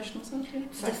 with his emotional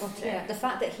side. The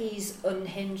fact that he's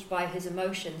unhinged by his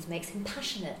emotions makes him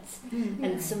passionate.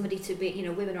 And somebody to be, you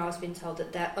know, women are always being told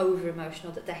that they're over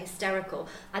emotional, that they're hysterical.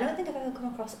 I don't think I've ever come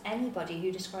across anybody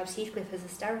who describes Heathcliff as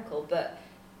hysterical, but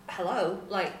hello,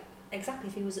 like, exactly,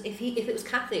 if it was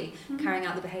Cathy carrying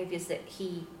out the behaviours that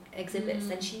he exhibits,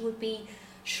 then she would be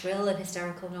shrill and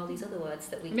hysterical and all these other words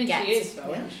that we get. She is,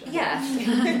 though, isn't she? Yeah,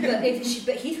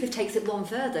 but Heathcliff takes it one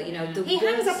further. You know, He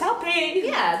hangs a puppy.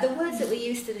 Yeah, the words that we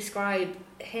use to describe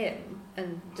him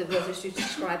and the words we use to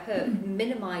describe her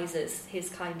minimises his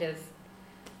kind of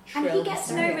shrill And he gets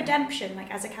no hysteria. redemption, like,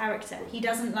 as a character. He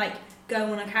doesn't, like,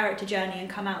 go on a character journey and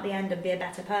come out the end and be a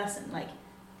better person. Like,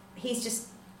 he's just...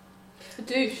 A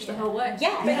douche the whole way.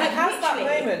 Yeah, But he has that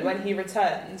literally. moment when he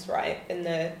returns, right, in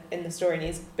the story, and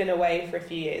he's been away for a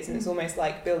few years, and it's almost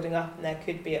like building up, and there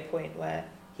could be a point where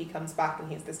he comes back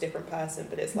and he's this different person,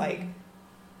 but it's like,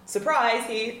 surprise,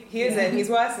 he isn't, he's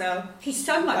worse now. He's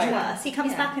so much Like- worse. He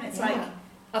comes back and it's like...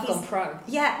 I've he's- gone pro.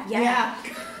 Yeah.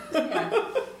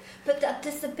 But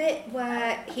there's the bit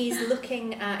where he's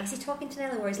looking at... Is he talking to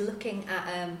Nella, where he's looking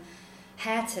at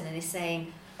Hareton and he's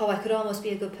saying, oh, I could almost be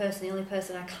a good person, the only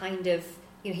person I kind of...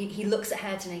 You know, he looks at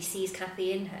Hareton and he sees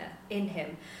Cathy in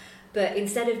him. But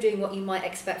instead of doing what you might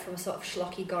expect from a sort of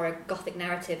schlocky gothic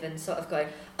narrative and sort of going,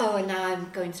 oh, and now I'm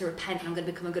going to repent and I'm going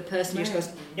to become a good person, he just goes,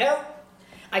 no,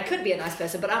 I could be a nice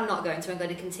person, but I'm not going to. I'm going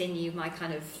to continue my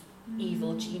kind of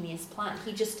evil genius plan.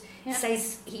 He just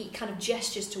says, he kind of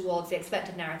gestures towards the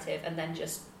expected narrative and then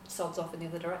just sods off in the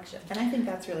other direction. And I think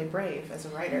that's really brave as a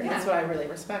writer. Yeah. That's what I really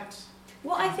respect.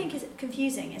 What I think is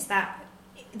confusing is that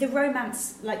the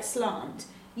romance, like, slant,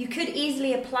 you could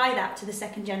easily apply that to the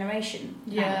second generation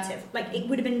narrative. Like, it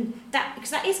would have been that,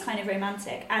 because that is kind of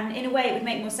romantic, and in a way it would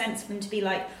make more sense for them to be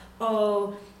like,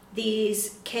 oh,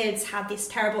 these kids had this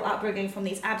terrible upbringing from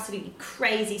these absolutely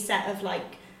crazy set of,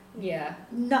 like,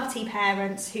 nutty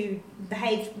parents who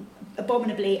behaved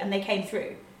abominably and they came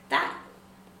through. That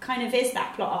kind of is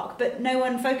that plot arc, but no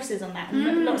one focuses on that,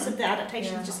 and lots of the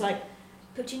adaptations just like,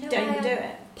 but do you know don't why even do I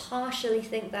it. partially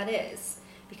think that is?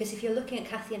 Because if you're looking at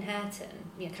Cathy and Hareton,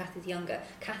 you know, Cathy's younger,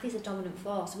 Cathy's a dominant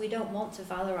force. We don't want to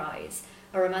valorise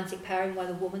a romantic pairing where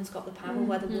the woman's got the power,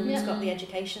 where the woman's got the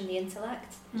education, the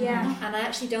intellect. Yeah. And I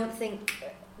actually don't think...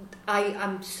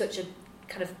 I'm such a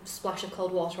kind of splash of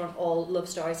cold water on all love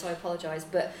stories, so I apologise,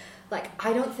 but like,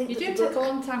 I don't think You that do the take book... a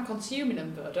long time consuming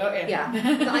them, though, don't you?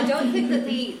 Yeah, but I don't think that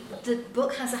the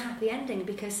book has a happy ending,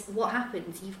 because what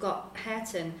happens, you've got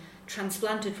Hareton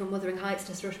transplanted from Wuthering Heights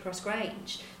to Thrushcross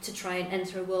Grange to try and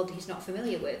enter a world he's not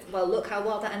familiar with. Well, look how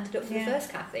well that ended up for the first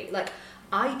Cathy. Like,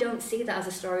 I don't see that as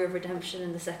a story of redemption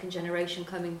and the second generation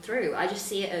coming through. I just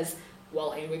see it as,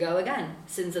 well, here we go again.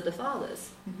 Sins of the fathers.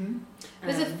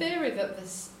 There's a theory that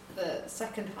the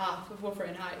second half of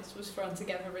Wuthering Heights was thrown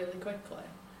together really quickly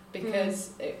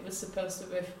because it was supposed to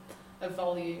be a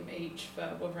volume each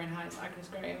for Wuthering Heights, Agnes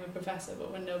Grey and the Professor,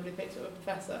 but when nobody picked up a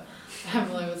Professor,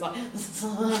 Emily was like,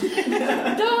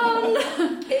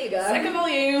 done! Here you go. Second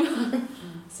volume!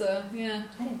 So, yeah.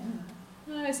 I don't know.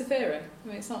 No, it's a theory. I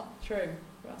mean, it's not true.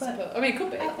 I mean, it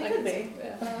could be. It could be.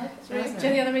 Yeah. Do you know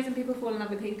the other reason people fall in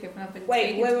love with Heathcliff? And I've been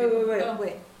Wait. speaking to people-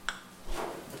 Wait.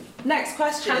 Next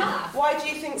question. Ah. Why do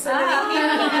you think so many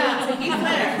people want to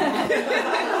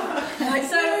Heathcliff?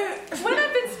 So when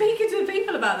I've been speaking to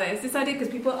people about this idea, because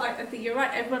people, I think you're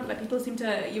right. Everyone, like people seem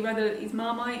to, you either he's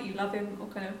Marmite, you love him, or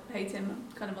kind of hate him,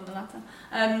 kind of on the latter.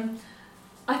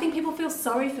 I think people feel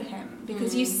sorry for him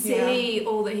because you see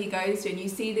all that he goes through, and you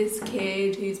see this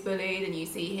kid who's bullied, and you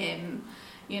see him,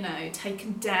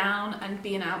 taken down and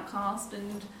be an outcast,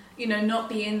 and not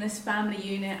be in this family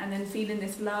unit, and then feeling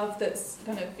this love that's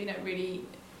kind of really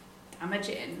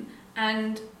damaging,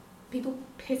 and people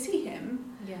pity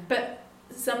him. Yeah. But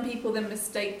some people then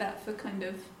mistake that for kind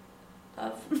of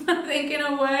love, I think, in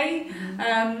a way.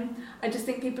 I just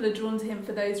think people are drawn to him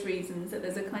for those reasons, that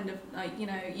there's a kind of, like,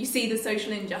 you see the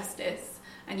social injustice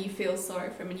and you feel sorry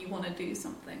for him and you want to do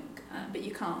something, but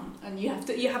you can't. And you have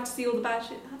to see all the bad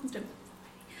shit that happens to him.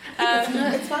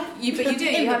 It's fine. But you do.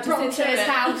 You have to sit through it.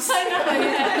 house. I know,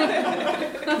 yeah.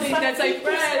 I think that's so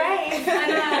brave. I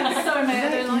know. Sorry, mate. I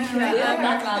don't like that.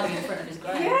 That valley in front of his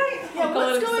grave.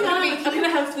 What's going on? I'm going to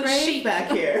help with sheep.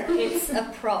 back here. It's a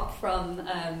prop from.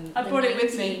 I brought it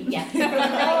with me. Yeah. It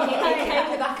came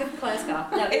on the back of Claire's car.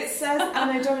 No, It says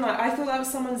Anno Domini. I thought that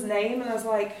was someone's name, and I was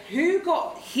like, who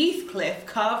got Heathcliff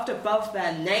carved above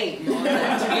their name on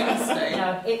their tombstone?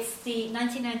 no, it's the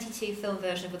 1992 film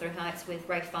version of Wuthering Heights with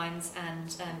Ralph Fiennes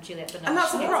and Juliette Binoche. And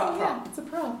that's a It's prop. Yeah, it's a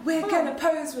prop. We're gonna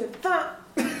pose with that.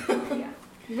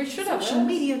 We should have Social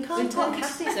media We've got content.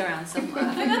 Cassie's around somewhere.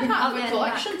 I think they're part of Yeah, a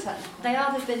collection tent. They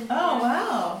are. They've been. Oh,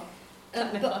 wow.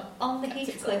 But on the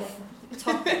Heathcliff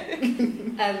topic,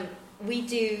 we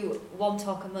do one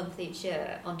talk a month each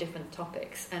year on different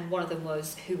topics, and one of them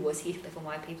was who was Heathcliff and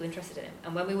why are people interested in him.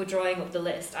 And when we were drawing up the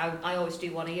list, I always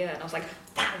do one a year, and I was like,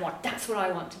 that's what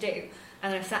I want to do.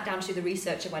 And then I sat down to do the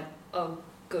research and went, oh,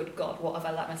 good God, what have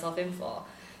I let myself in for?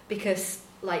 Because,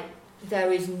 like,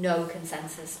 there is no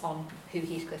consensus on who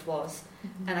Heathcliff was.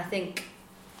 And I think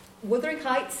Wuthering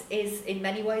Heights is in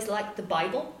many ways like the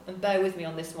Bible, and bear with me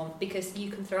on this one, because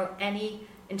you can throw any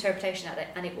interpretation at it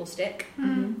and it will stick. He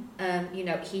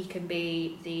can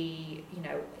be he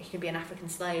can be an African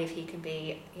slave, he can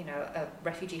be, a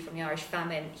refugee from the Irish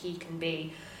famine, he can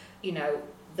be,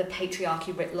 the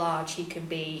patriarchy writ large, he can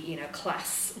be,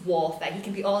 class warfare, he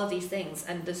can be all of these things,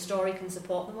 and the story can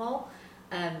support them all.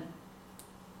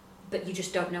 But you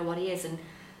just don't know what he is. And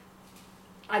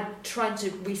I tried to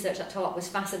research that talk, was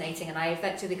fascinating, and I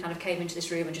effectively kind of came into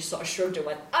this room and just sort of shrugged and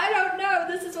went, I don't know,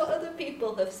 this is what other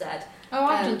people have said. Oh,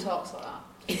 I've done talks like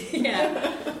that.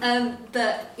 Yeah.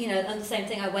 But, and the same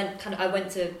thing, I went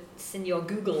to Signor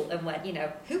Google and went,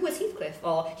 who was Heathcliff?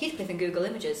 Or Heathcliff in Google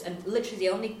Images, and literally the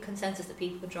only consensus that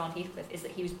people have drawn Heathcliff is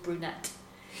that he was brunette.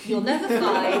 You'll never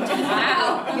find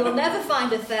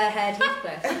a fair-haired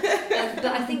Heathcliff. But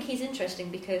I think he's interesting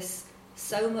because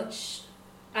so much,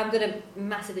 I'm going to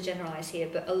massively generalise here,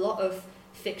 but a lot of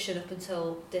fiction up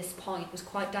until this point was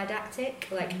quite didactic.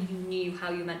 Like, you knew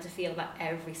how you were meant to feel about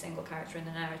every single character in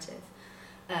the narrative.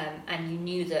 And you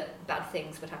knew that bad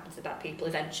things would happen to bad people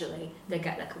eventually. They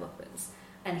get their comeuppance.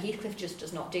 And Heathcliff just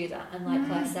does not do that. And like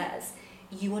Claire says,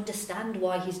 you understand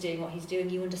why he's doing what he's doing.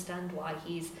 You understand why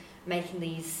he's making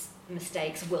these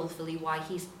mistakes willfully, why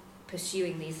he's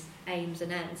pursuing these aims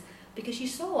and ends. Because you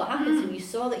saw what happened to him. You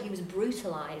saw that he was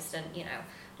brutalised and,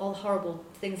 all the horrible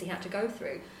things he had to go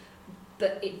through.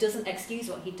 But it doesn't excuse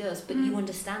what he does, but you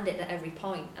understand it at every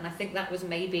point. And I think that was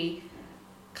maybe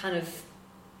kind of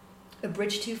a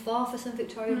bridge too far for some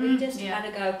Victorian readers to kind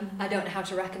of go, I don't know how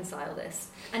to reconcile this.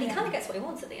 And he kind of gets what he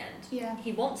wants at the end. Yeah.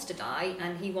 He wants to die,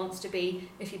 and he wants to be,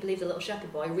 if you believe the little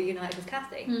shepherd boy, reunited with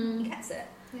Cathy. He gets it.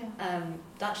 Yeah.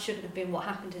 That shouldn't have been what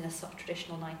happened in a sort of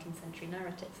traditional 19th century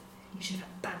narrative. You should have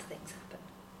had bad things happen.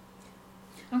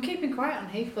 I'm keeping quiet on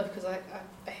Heathcliff because I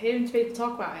hearing people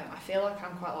talk about him, I feel like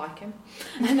I'm quite like him.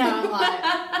 And now I'm like,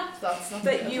 that's not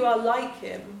But good. you are like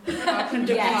him. I can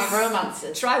do my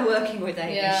romances. Try working with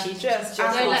Amy. Yeah. She's Just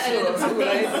Don't let her all look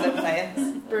at over the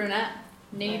place. Brunette,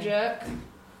 knee-jerk,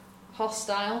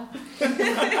 hostile.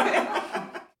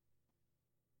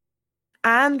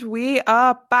 And we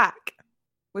are back.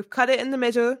 We've cut it in the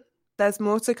middle. There's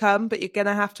more to come, but you're going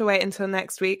to have to wait until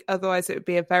next week. Otherwise, it would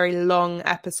be a very long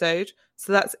episode.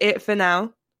 So that's it for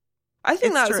now. I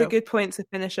think that was a good point to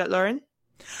finish at, Lauren.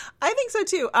 I think so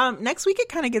too. Next week it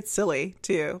kind of gets silly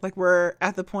too. Like we're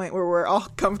at the point where we're all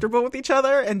comfortable with each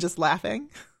other and just laughing.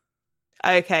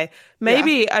 Okay.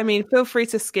 Maybe, I mean, feel free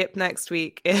to skip next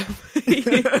week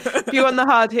if you want the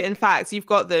hard-hitting facts. You've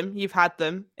got them. You've had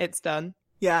them. It's done.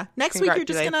 Yeah. Next week you're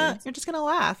just gonna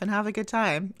laugh and have a good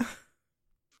time.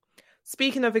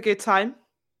 Speaking of a good time,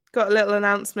 got a little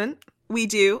announcement. We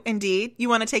do indeed. You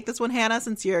want to take this one, Hannah,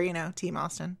 since you're, Team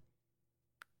Austen?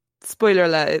 Spoiler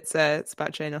alert, it's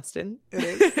about Jane Austen. It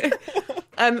is.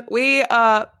 We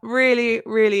are really,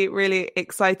 really, really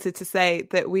excited to say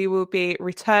that we will be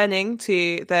returning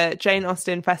to the Jane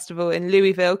Austen Festival in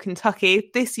Louisville, Kentucky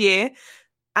this year.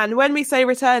 And when we say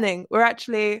returning,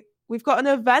 we've got an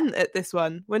event at this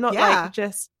one. We're not like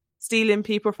just stealing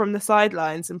people from the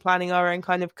sidelines and planning our own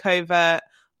kind of covert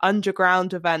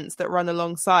underground events that run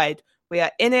alongside. We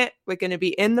are in it. We're going to be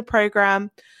in the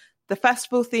program. The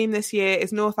festival theme this year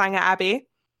is Northanger Abbey.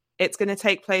 It's going to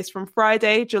take place from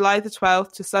Friday, July the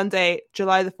 12th to Sunday,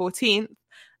 July the 14th.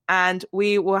 And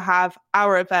we will have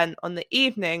our event on the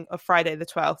evening of Friday the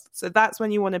 12th. So that's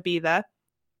when you want to be there.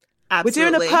 Absolutely.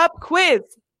 We're doing a pub quiz.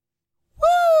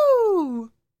 Woo!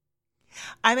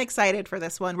 I'm excited for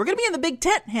this one. We're going to be in the big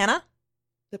tent, Hannah.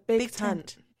 The big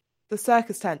tent. The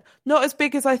circus tent. Not as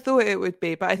big as I thought it would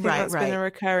be, but I think that's been a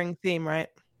recurring theme, right?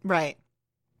 Right.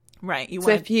 You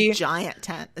want a giant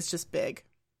tent. It's just big.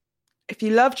 If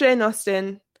you love Jane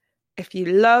Austen, if you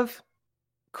love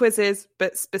quizzes,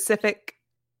 but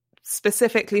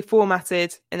specifically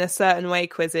formatted in a certain way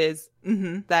quizzes,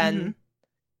 then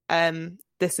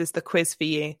this is the quiz for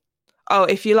you. Oh,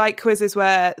 if you like quizzes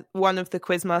where one of the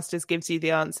quizmasters gives you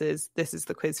the answers, this is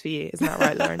the quiz for you. Isn't that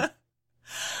right, Lauren?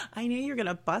 I knew you were going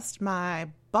to bust my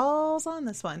balls on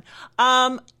this one.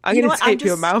 I'm going to tape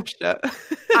your mouth shut.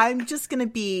 I'm just going to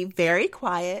be very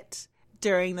quiet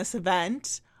during this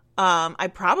event. I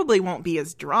probably won't be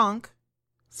as drunk,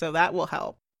 so that will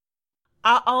help.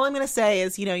 All I'm going to say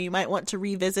is, you might want to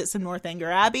revisit some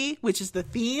Northanger Abbey, which is the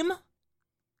theme,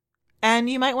 and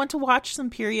you might want to watch some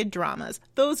period dramas.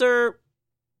 Those are,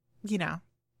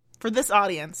 for this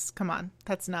audience, come on,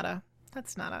 that's not a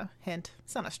hint.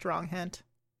 It's not a strong hint.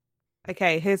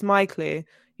 Okay, here's my clue.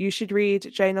 You should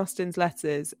read Jane Austen's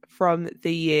letters from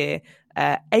the year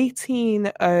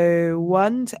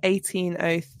 1801 to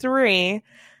 1803.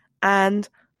 And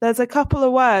there's a couple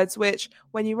of words which,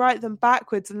 when you write them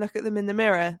backwards and look at them in the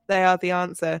mirror, they are the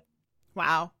answer.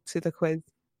 Wow. To the quiz.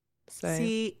 So,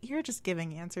 see, you're just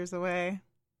giving answers away.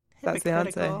 That's the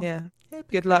answer, yeah.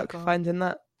 Good luck finding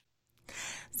that.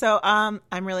 So I'm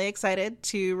really excited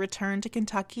to return to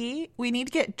Kentucky. We need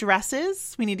to get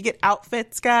dresses. We need to get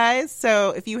outfits, guys.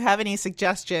 So if you have any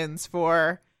suggestions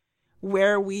for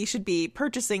where we should be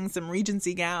purchasing some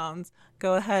Regency gowns,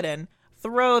 go ahead and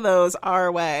throw those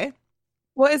our way.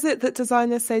 What is it that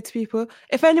designers say to people?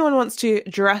 If anyone wants to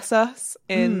dress us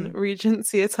in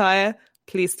Regency attire,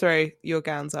 please throw your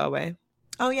gowns our way.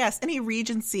 Oh, yes. Any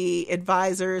Regency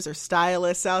advisors or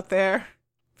stylists out there,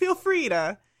 feel free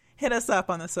to hit us up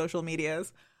on the social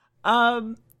medias.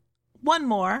 One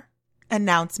more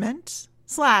announcement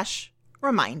 /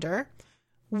 reminder.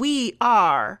 We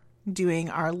are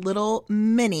doing our little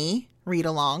mini read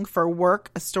along for Work,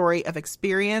 A Story of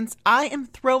Experience. I am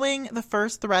throwing the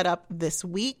first thread up this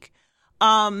week.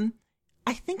 I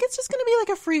think it's just going to be like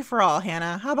a free for all,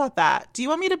 Hannah. How about that? Do you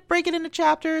want me to break it into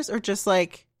chapters or just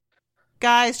like,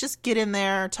 guys, just get in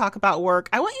there, talk about work?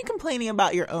 I want you complaining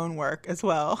about your own work as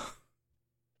well.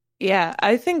 Yeah,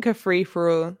 I think a free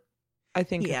for all. A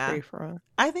free for all.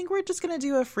 I think we're just going to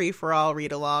do a free for all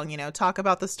read along, talk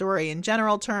about the story in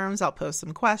general terms. I'll post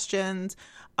some questions,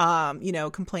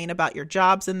 complain about your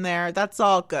jobs in there. That's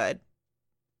all good.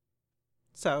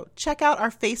 So check out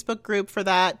our Facebook group for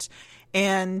that.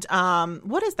 And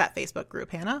what is that Facebook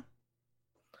group, Hannah?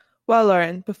 Well,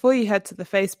 Lauren, before you head to the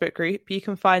Facebook group, you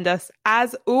can find us,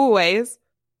 as always,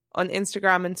 on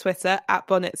Instagram and Twitter at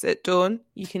Bonnets at Dawn.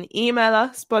 You can email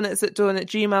us,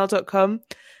 bonnetsatdawn@gmail.com.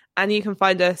 And you can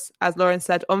find us, as Lauren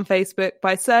said, on Facebook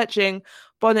by searching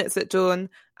Bonnets at Dawn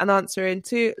and answering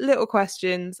 2 little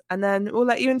questions. And then we'll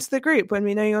let you into the group when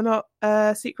we know you're not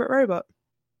a secret robot.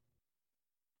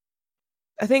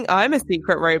 I think I'm a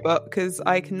secret robot because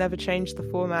I can never change the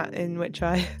format in which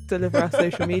I deliver our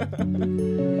social media.